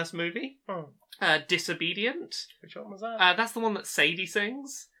Universe movie. Disobedient. Which one was that? That's the one that Sadie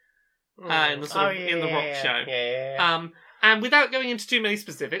sings in the rock show. Yeah. And without going into too many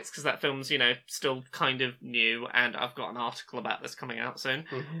specifics, because that film's, still kind of new, and I've got an article about this coming out soon,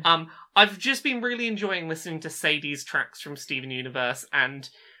 I've just been really enjoying listening to Sadie's tracks from Steven Universe and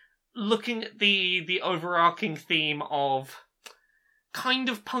looking at the overarching theme of kind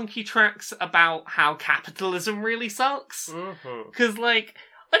of punky tracks about how capitalism really sucks. Because, I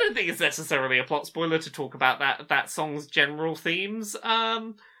don't think it's necessarily a plot spoiler to talk about that song's general themes.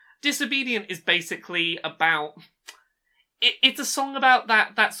 Disobedient is basically about... It's a song about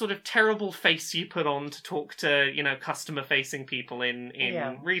that sort of terrible face you put on to talk to, customer-facing people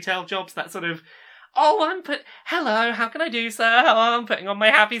in retail jobs. That sort of, hello, how can I do, sir? Oh, I'm putting on my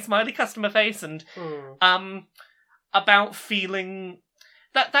happy, smiley customer face. And about feeling...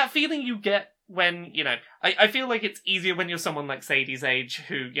 That feeling you get when, I feel like it's easier when you're someone like Sadie's age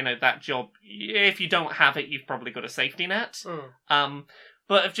who, that job, if you don't have it, you've probably got a safety net.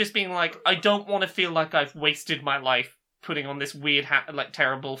 But of just being like, I don't want to feel like I've wasted my life putting on this weird,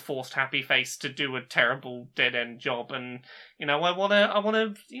 terrible, forced happy face to do a terrible dead-end job, and, I want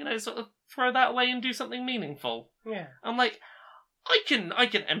to, sort of throw that away and do something meaningful. Yeah. I'm like, I can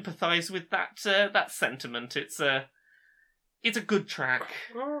empathise with that sentiment. It's a good track.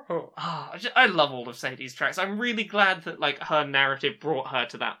 I love all of Sadie's tracks. I'm really glad that, her narrative brought her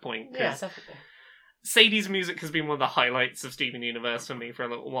to that point. Yeah, definitely. Sadie's music has been one of the highlights of Steven Universe for me for a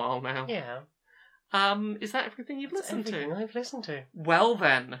little while now. Yeah. Is that everything you've listened to? Everything I've listened to. Well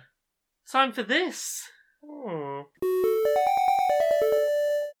then, time for this.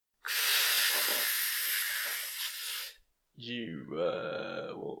 You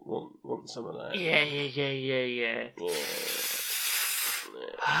want some of that? Yeah.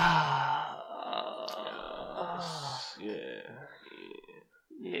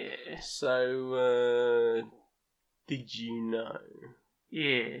 Yeah. So, did you know?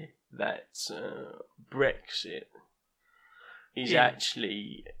 Yeah. That Brexit is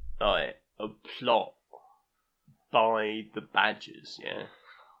actually a plot by the Badgers, yeah?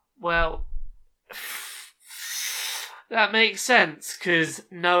 Well, that makes sense, because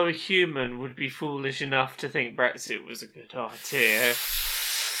no human would be foolish enough to think Brexit was a good idea.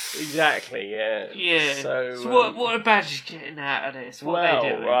 Exactly, yeah. Yeah. So what are Badgers getting out of this? What are they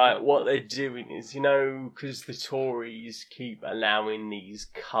doing? Right, what they're doing is, because the Tories keep allowing these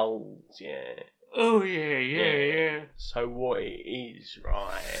cults, yeah. Oh, yeah. So what it is,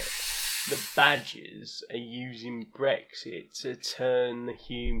 right, the Badgers are using Brexit to turn the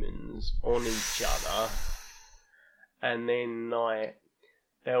humans on each other, and then,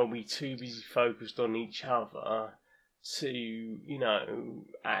 they'll be too busy focused on each other to,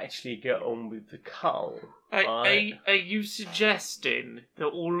 actually get on with the cull. Right? Are you suggesting that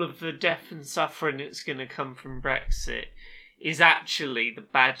all of the death and suffering that's going to come from Brexit is actually the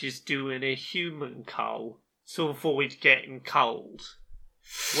Badgers doing a human cull to avoid getting culled?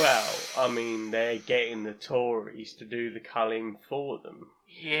 Well, they're getting the Tories to do the culling for them.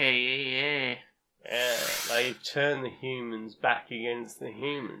 Yeah. Yeah, they've turned the humans back against the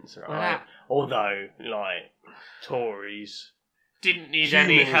humans, right? Although, Tories didn't need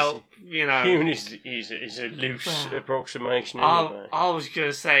any help, Human is a loose approximation. Anyway. I was going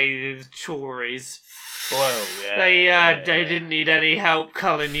to say the Tories. Well, yeah. They didn't need any help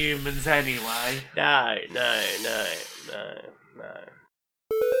culling humans anyway. No.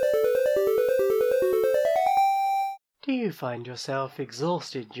 Do you find yourself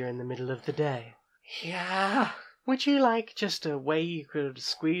exhausted during the middle of the day? Yeah. Would you like just a way you could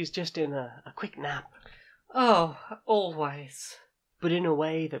squeeze just in a quick nap? Oh, always. But in a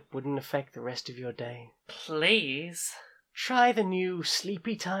way that wouldn't affect the rest of your day. Please. Try the new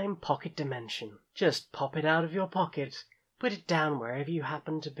Sleepy Time Pocket Dimension. Just pop it out of your pocket, put it down wherever you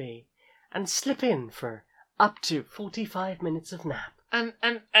happen to be, and slip in for up to 45 minutes of nap.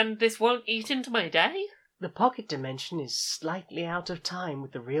 And this won't eat into my day? The Pocket Dimension is slightly out of time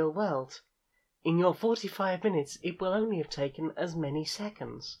with the real world. In your 45 minutes, it will only have taken as many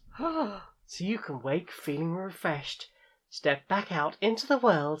seconds. So you can wake feeling refreshed, step back out into the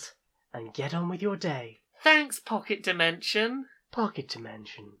world, and get on with your day. Thanks, Pocket Dimension. Pocket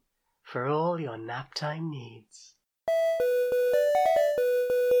Dimension, for all your nap time needs.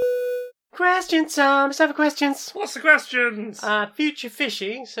 Questions, Sam. Let's have questions. What's the questions? Future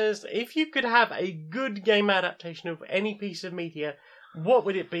Fishy says, if you could have a good game adaptation of any piece of media, What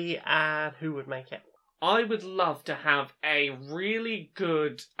would it be and who would make it? I would love to have a really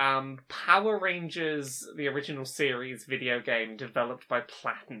good Power Rangers, the original series video game developed by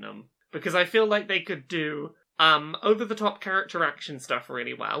Platinum. Because I feel like they could do over-the-top character action stuff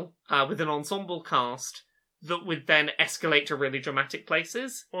really well, with an ensemble cast that would then escalate to really dramatic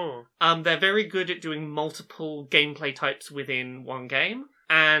places. They're very good at doing multiple gameplay types within one game,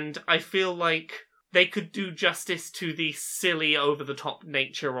 and I feel like they could do justice to the silly, over-the-top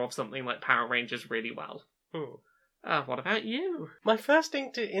nature of something like Power Rangers really well. What about you? My first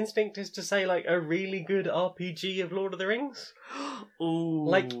instinct is to say, like, a really good RPG of Lord of the Rings. Ooh.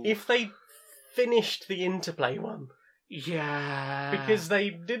 Like, if they finished the Interplay one. Yeah. Because they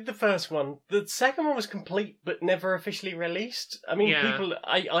did the first one. The second one was complete, but never officially released. I mean,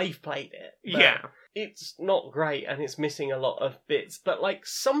 I've played it. Yeah. It's not great, and it's missing a lot of bits. But, like,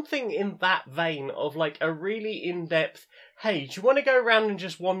 something in that vein of, like, a really in-depth, hey, do you want to go around and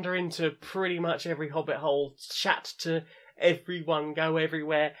just wander into pretty much every hobbit hole, chat to everyone, go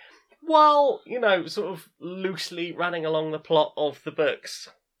everywhere, while, you know, sort of loosely running along the plot of the books?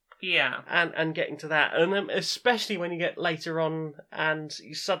 Yeah. And getting to that. And especially when you get later on and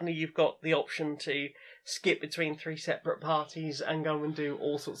suddenly you've got the option to skip between 3 separate parties and go and do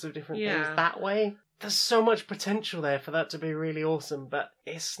all sorts of different things that way. There's so much potential there for that to be really awesome, but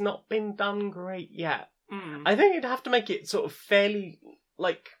it's not been done great yet. I think you'd have to make it sort of fairly,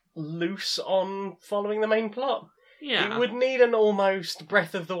 like, loose on following the main plot. Yeah. It would need an almost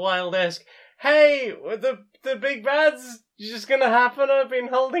Breath of the Wild-esque, hey, the big bad's just gonna happen. I've been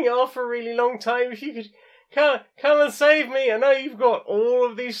holding it off for a really long time. If you could come and save me. I know you've got all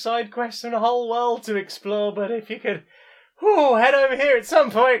of these side quests and a whole world to explore, but if you could head over here at some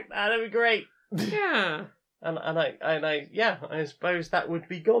point, that'd be great. Yeah. and I suppose that would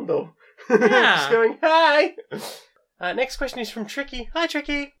be Gondor. Yeah. Just going, hi! Next question is from Tricky. Hi,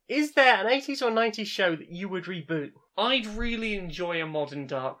 Tricky. Is there an 80s or 90s show that you would reboot? I'd really enjoy a modern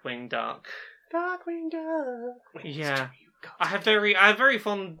Darkwing Duck. Darkwing Duck. Yeah. I have very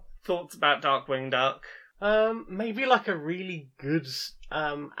fond thoughts about Darkwing Duck. Maybe like a really good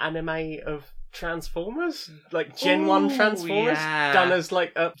anime of Transformers, like Gen 1 Transformers, done as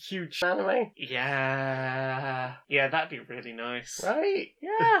like a huge anime. Yeah, that'd be really nice, right?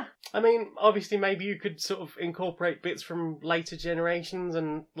 Yeah. I mean, obviously, maybe you could sort of incorporate bits from later generations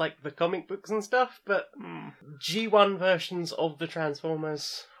and like the comic books and stuff, but G1 versions of the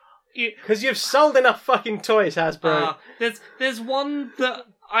Transformers. Because you've sold enough fucking toys, Hasbro. There's one that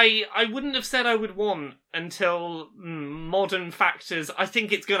I wouldn't have said I would want until modern factors. I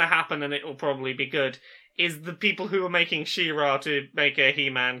think it's going to happen and it'll probably be good. Is the people who are making She-Ra to make a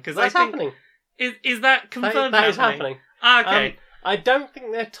He-Man? Because that's happening. Is that confirmed? That is happening. Okay. I don't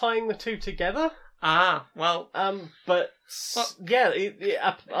think they're tying the two together. Well. I've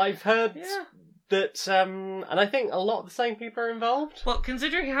heard. Yeah. That, and I think a lot of the same people are involved. Well,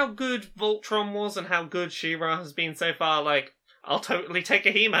 considering how good Voltron was and how good She-Ra has been so far, like, I'll totally take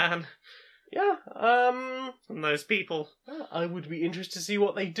a He-Man. Yeah, from those people. I would be interested to see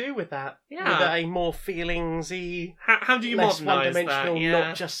what they do with that. Yeah. With a more feelingsy, how do you less modernise one-dimensional, that? Yeah.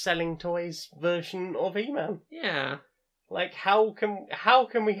 not just selling toys version of He-Man. Yeah. Like, how can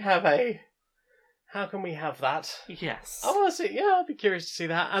we have that? Yes. I want to see. Yeah, I'd be curious to see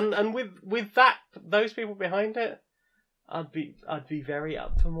that. And with that, those people behind it, I'd be very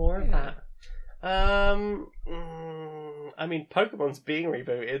up for more of that. I mean, Pokemon's being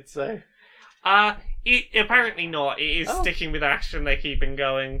rebooted, so. Apparently not. It is sticking with Ash and they're keeping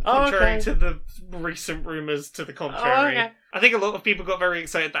going, contrary to the recent rumours to the contrary. Okay. I think a lot of people got very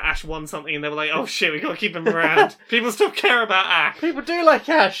excited that Ash won something and they were like, oh shit, we gotta keep him around. People still care about Ash. People do like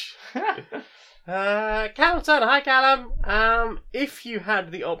Ash. Callum, hi Callum. If you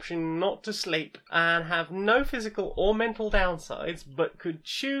had the option not to sleep and have no physical or mental downsides, but could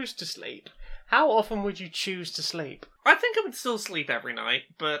choose to sleep, how often would you choose to sleep? I think I would still sleep every night,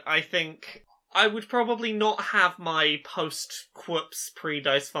 but I think I would probably not have my post-Quoops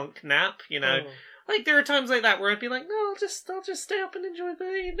pre-Dice Funk nap, you know. Like, there are times like that where I'd be like, no, I'll just stay up and enjoy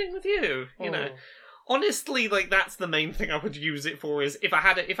the evening with you, you know. Honestly, like, that's the main thing I would use it for, is if I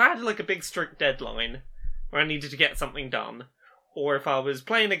had like a big strict deadline where I needed to get something done, or if I was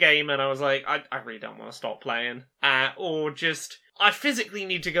playing a game and I was like, I really don't want to stop playing, or just, I physically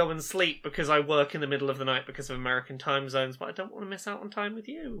need to go and sleep because I work in the middle of the night because of American time zones, but I don't want to miss out on time with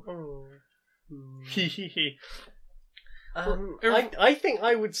you. I think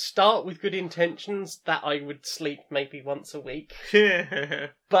I would start with good intentions that I would sleep maybe once a week,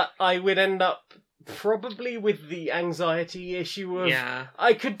 but I would end up probably with the anxiety issue of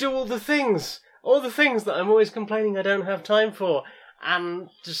I could do all the things that I'm always complaining I don't have time for, and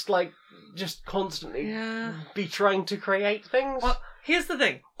just constantly be trying to create things. Well, here's the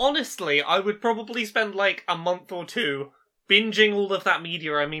thing. Honestly, I would probably spend like a month or two binging all of that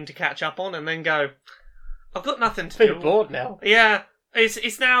media I mean to catch up on, and then go, I've got nothing to do. I'm bored now. Yeah,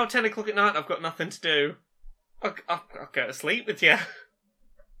 it's now 10 o'clock at night. I've got nothing to do. I'll go to sleep with you.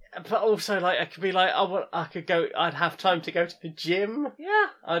 But also, like, I could be like, I'd have time to go to the gym. Yeah.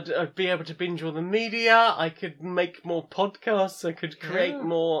 I'd be able to binge all the media. I could make more podcasts. I could create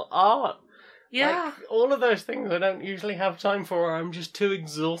more art. Yeah. Like, all of those things I don't usually have time for, or I'm just too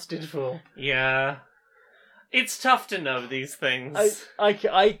exhausted for. Yeah. It's tough to know these things. I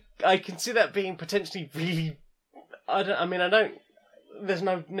can see that being potentially really... There's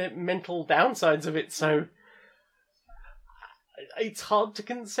no mental downsides of it, so... It's hard to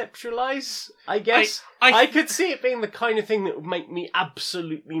conceptualize, I guess. I could see it being the kind of thing that would make me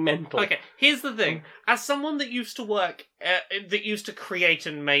absolutely mental. Okay, here's the thing. As someone that used to work, that used to create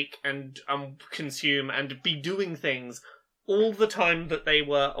and make and consume and be doing things all the time that they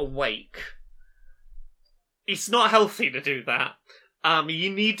were awake, it's not healthy to do that. You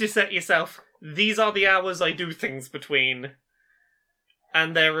need to set yourself, these are the hours I do things between,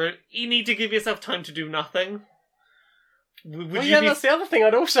 and you need to give yourself time to do nothing. That's the other thing.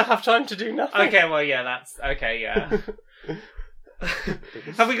 I'd also have time to do nothing. Okay, well, yeah, that's... Okay, yeah.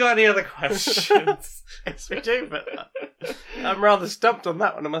 Have we got any other questions? Yes, we do, but I'm rather stumped on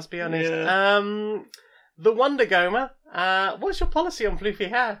that one, I must be honest. Yeah. The Wonder Gomer. What's your policy on floofy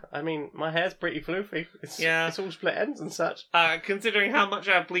hair? I mean, my hair's pretty floofy. It's all split ends and such. Considering how much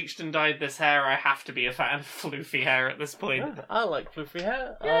I've bleached and dyed this hair, I have to be a fan of floofy hair at this point. Yeah, I like floofy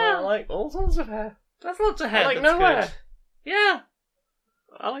hair. Yeah. I like all sorts of hair. There's lots of hair. I like that's no good. hair. Yeah.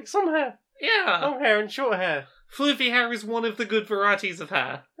 I like some hair. Yeah. Long hair and short hair. Floofy hair is one of the good varieties of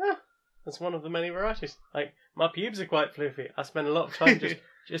hair. Yeah. That's one of the many varieties. Like, my pubes are quite floofy. I spend a lot of time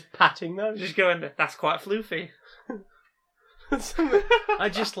just patting those. Just going, that's quite floofy. I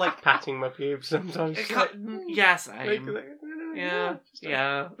just like patting my pubes sometimes. Yeah, same. Yeah.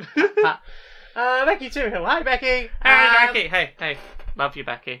 Yeah. Pat. Becky too. Hi, Becky. Hi, Becky. Hey. Love you,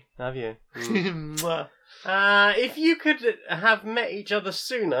 Becky. Love you. If you could have met each other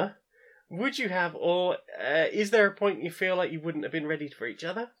sooner, would you have, or is there a point you feel like you wouldn't have been ready for each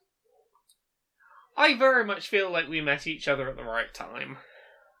other? I very much feel like we met each other at the right time.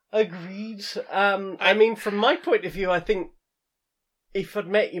 Agreed. I mean, from my point of view, I think if I'd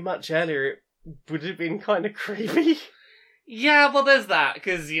met you much earlier, it would have been kind of creepy. Yeah, well, there's that,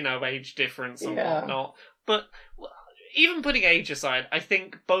 because, age difference and whatnot. But even putting age aside, I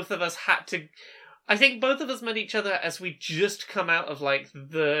think both of us met each other as we just come out of,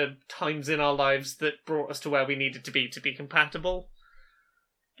 the times in our lives that brought us to where we needed to be compatible.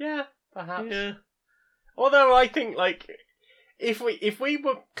 Yeah, perhaps. Yeah. Although I think, if we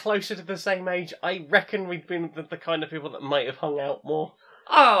were closer to the same age, I reckon we'd been the kind of people that might have hung out more.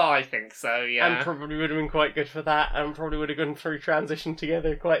 Oh, I think so, yeah. And probably would have been quite good for that, and probably would have gone through transition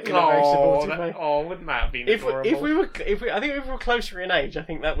together quite in a very supportive way. Oh, wouldn't that have been adorable? I think if we were closer in age, I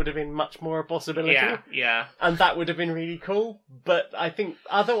think that would have been much more a possibility. Yeah. And that would have been really cool. But I think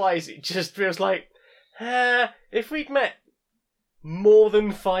otherwise it just feels like, if we'd met more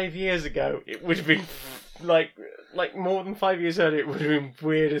than 5 years ago, it would have been like more than 5 years earlier, it would have been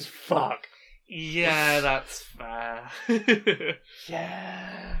weird as fuck. Yeah, that's fair.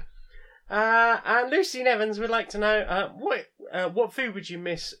 Yeah. And Lucy Evans would like to know, what food would you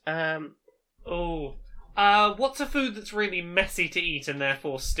miss? What's a food that's really messy to eat and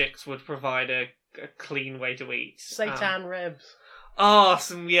therefore sticks would provide a clean way to eat? Seitan ribs. Oh,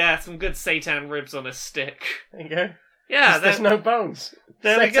 some good seitan ribs on a stick. There you go. Yeah, there's no bones.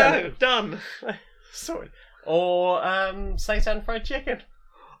 There we go. Done. Sorry. Or seitan fried chicken.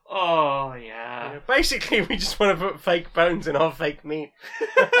 Oh, yeah. Basically, we just want to put fake bones in our fake meat.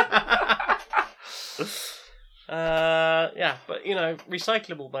 Yeah, but,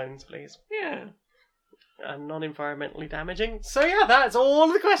 recyclable bones, please. Yeah. And non-environmentally damaging. So, yeah, that's all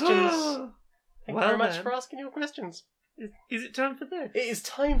the questions. Thank you very much for asking your questions. Is it time for this? It is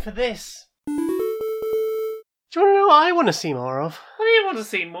time for this. Do you want to know what I want to see more of? What do you want to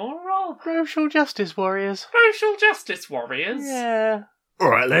see more of? Social justice warriors. Social justice warriors? Yeah.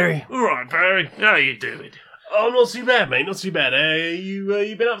 Alright, Larry. Alright, Barry. How you doing? Oh, not too bad, mate. Not too bad.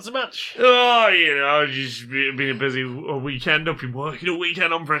 You been up so much? Oh, just been a busy weekend. I've been working all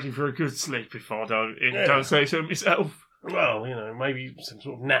weekend. I'm ready for a good sleep if I don't say so myself. Well, maybe some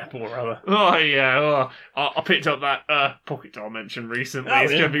sort of nap or other. Oh, yeah. I picked up that pocket doll I mentioned recently. Oh,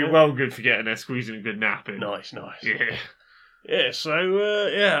 it's going to be well good for getting there, squeezing a good nap in. Nice. Yeah. Yeah, so,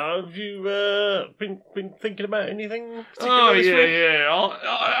 have you been thinking about anything particular Oh this yeah, week?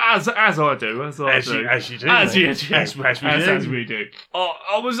 yeah. As I do. As you do. As mate. we do.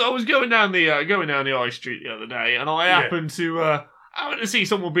 I was going down the high street the other day, and I happened to see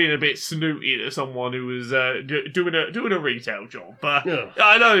someone being a bit snooty to someone who was doing a retail job. Yeah.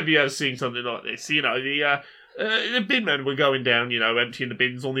 I don't know if you have seen something like this. You know, the bin men were going down, emptying the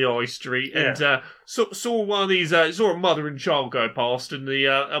bins on the high street, and saw one of these, saw a mother and child go past, and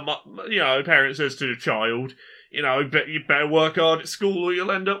the parent says to the child, you better work hard at school or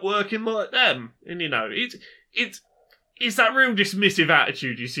you'll end up working like them. And it's that real dismissive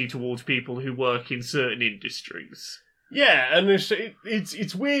attitude you see towards people who work in certain industries. Yeah, and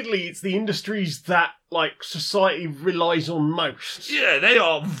it's weirdly, it's the industries that, like, society relies on most. Yeah, they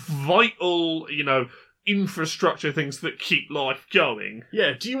are vital, infrastructure things that keep life going.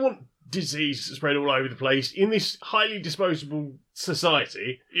 Yeah, do you want disease spread all over the place in this highly disposable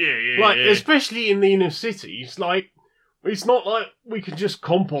society? Yeah. Especially in the inner cities, it's not like we can just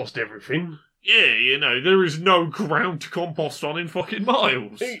compost everything. Yeah, there is no ground to compost on in fucking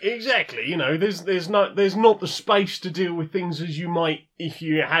miles. Exactly, there's not the space to deal with things as you might if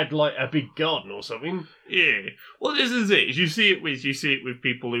you had, like, a big garden or something. Yeah. Well, this is it. You see it with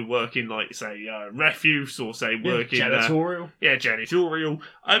people who work in, like, say, refuse, or say work in janitorial. Janitorial.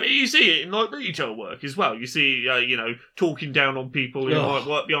 I mean, you see it in, like, retail work as well. You see, talking down on people who might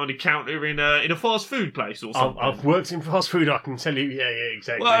work behind a counter in a fast food place or something. I've worked in fast food. I can tell you. Yeah,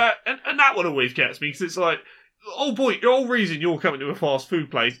 exactly. Well, and that one always gets me, because it's like, the whole reason you're coming to a fast food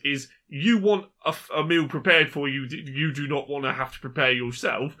place is you want a meal prepared for you that you do not want to have to prepare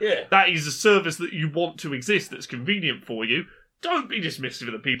yourself. Yeah. That is a service that you want to exist that's convenient for you. Don't be dismissive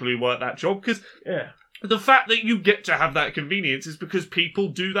of the people who work that job, because the fact that you get to have that convenience is because people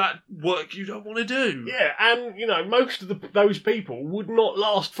do that work you don't want to do. Yeah, and, most of those people would not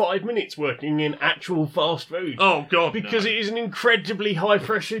last 5 minutes working in actual fast food. Oh, God, because no. it is an incredibly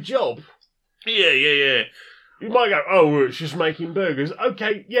high-pressure job. Yeah. You might go, oh, it's just making burgers.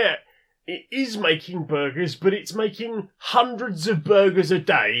 Okay, yeah, it is making burgers, but it's making hundreds of burgers a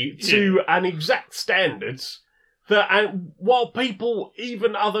day to an exact standards and while people,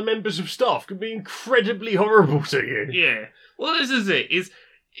 even other members of staff, can be incredibly horrible to you. Yeah. Well, this is it.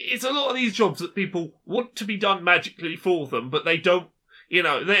 It's a lot of these jobs that people want to be done magically for them, but they don't,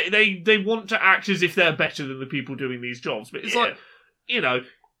 they want to act as if they're better than the people doing these jobs. But it's like,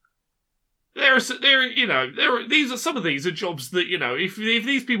 some of these are jobs that, if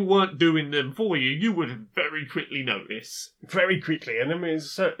these people weren't doing them for you, you would very quickly notice. Very quickly, and I mean,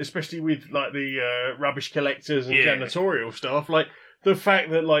 especially with, like, the rubbish collectors and janitorial staff, like, the fact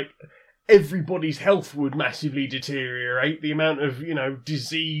that, like, everybody's health would massively deteriorate, the amount of,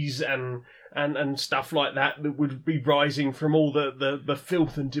 disease and stuff like that would be rising from all the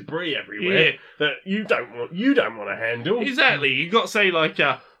filth and debris everywhere that you don't want to handle. Exactly. You've got to say, like,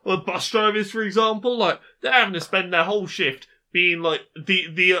 bus drivers, for example, like, they're having to spend their whole shift being, like,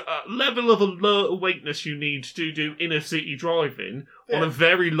 the level of alert awakeness you need to do inner city driving on a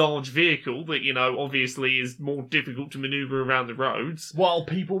very large vehicle that, obviously is more difficult to manoeuvre around the roads. While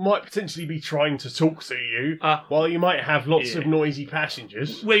people might potentially be trying to talk to you, while you might have lots of noisy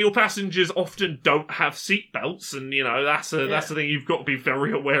passengers. Where your passengers often don't have seatbelts, and, that's the thing you've got to be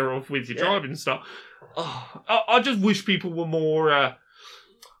very aware of with your driving stuff. I just wish people were more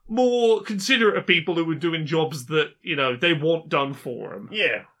considerate of people who are doing jobs that, they want done for them.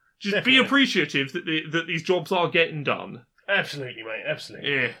 Yeah. Just definitely. be appreciative that these jobs are getting done. Absolutely, mate,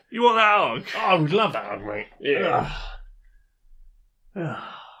 absolutely. Yeah. You want that hug? Oh, I would love that hug, mate. Yeah.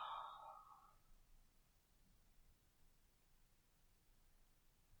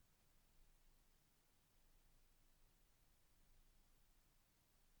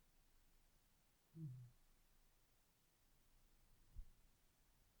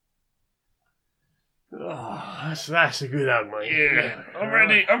 Oh, that's a good hug, mate. Yeah.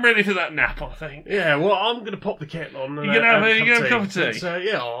 I'm ready for that nap, I think. Yeah, well, I'm going to pop the kettle on. You gonna have a cup of tea?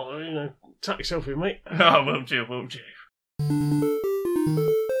 So, tuck yourself in, mate. Oh, won't you?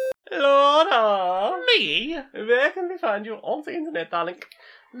 Laura! Me? Where can we find you on the internet, darling?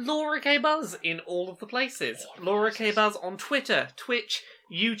 Laura K. Buzz in all of the places. Laura K. Buzz on Twitter, Twitch,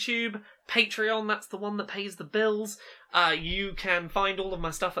 YouTube, Patreon, that's the one that pays the bills. You can find all of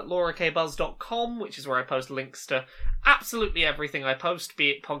my stuff at laurakbuzz.com, which is where I post links to absolutely everything I post, be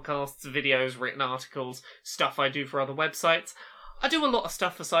it podcasts, videos, written articles, stuff I do for other websites. I do a lot of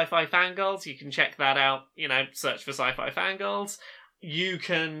stuff for Sci-Fi Fangirls. You can check that out, search for Sci-Fi Fangirls. You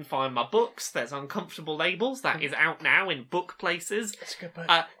can find my books. There's Uncomfortable Labels. That is out now in book places. That's a good book.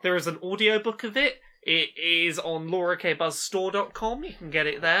 There is an audiobook of it. It is on laurakbuzzstore.com. You can get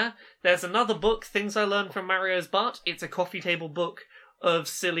it there. There's another book, Things I Learned from Mario's Butt. It's a coffee table book of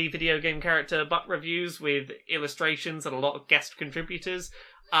silly video game character butt reviews with illustrations and a lot of guest contributors.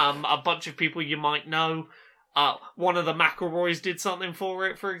 A bunch of people you might know. One of the McElroys did something for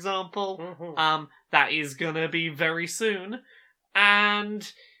it, for example. Mm-hmm. That is gonna be very soon.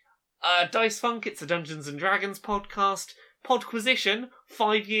 And Dice Funk, it's a Dungeons and Dragons podcast. Podquisition,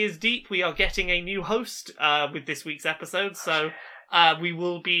 5 years deep, we are getting a new host with this week's episode, so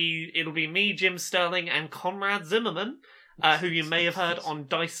it'll be me, Jim Sterling, and Conrad Zimmerman, who you may have heard on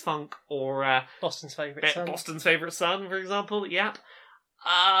Dice Funk or Boston's Favourite Son, for example, yep.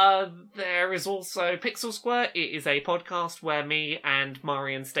 There is also Pixel Square. It is a podcast where me and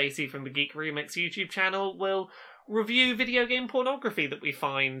Mari and Stacey from the Geek Remix YouTube channel will review video game pornography that we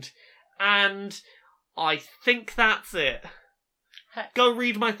find, and I think that's it. Heck. Go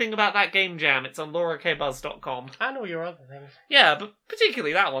read my thing about that game jam. It's on laurakbuzzstore.com. And all your other things. Yeah, but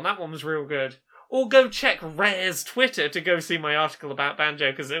particularly that one. That one was real good. Or go check Rare's Twitter to go see my article about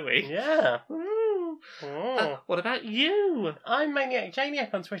Banjo-Kazooie. Yeah. What about you? I'm Maniac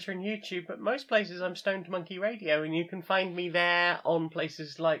Janiac on Twitter and YouTube, but most places I'm Stoned Monkey Radio, and you can find me there on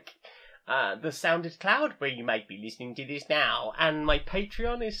places like The Sounded Cloud, where you might be listening to this now, and my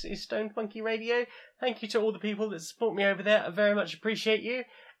Patreon is Stoned Monkey Radio. Thank you to all the people that support me over there. I very much appreciate you.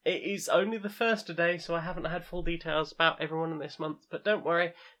 It is only the first today, so I haven't had full details about everyone in this month, but don't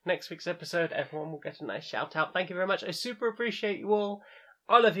worry, next week's episode everyone will get a nice shout out. Thank you very much. I super appreciate you all.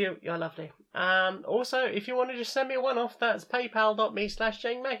 I love you. You're lovely. Also, if you want to just send me a one-off, that's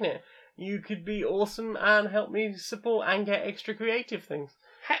paypal.me/JaneMagnet. You could be awesome and help me support and get extra creative things,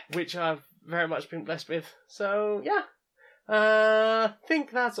 which I've very much been blessed with. So, yeah.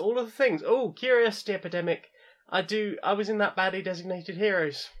 Think that's all of the things. Oh, Curiosity Epidemic. I was in that Baddie Designated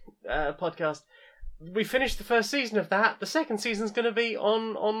Heroes podcast. We finished the first season of that. The second season's going to be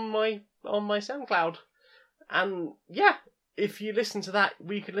on my SoundCloud. And, yeah. If you listen to that,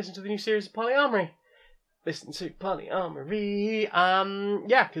 we could listen to the new series of Polyamory. Listen to Polyamory.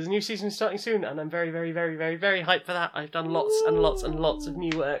 Yeah, because the new season is starting soon, and I'm very, very, very, very, very hyped for that. I've done lots and lots and lots of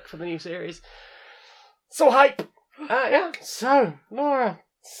new work for the new series. So hype! Yeah, so, Laura,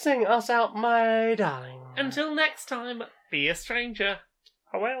 sing us out, my darling. Until next time, be a stranger.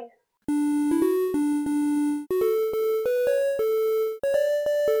 Oh well.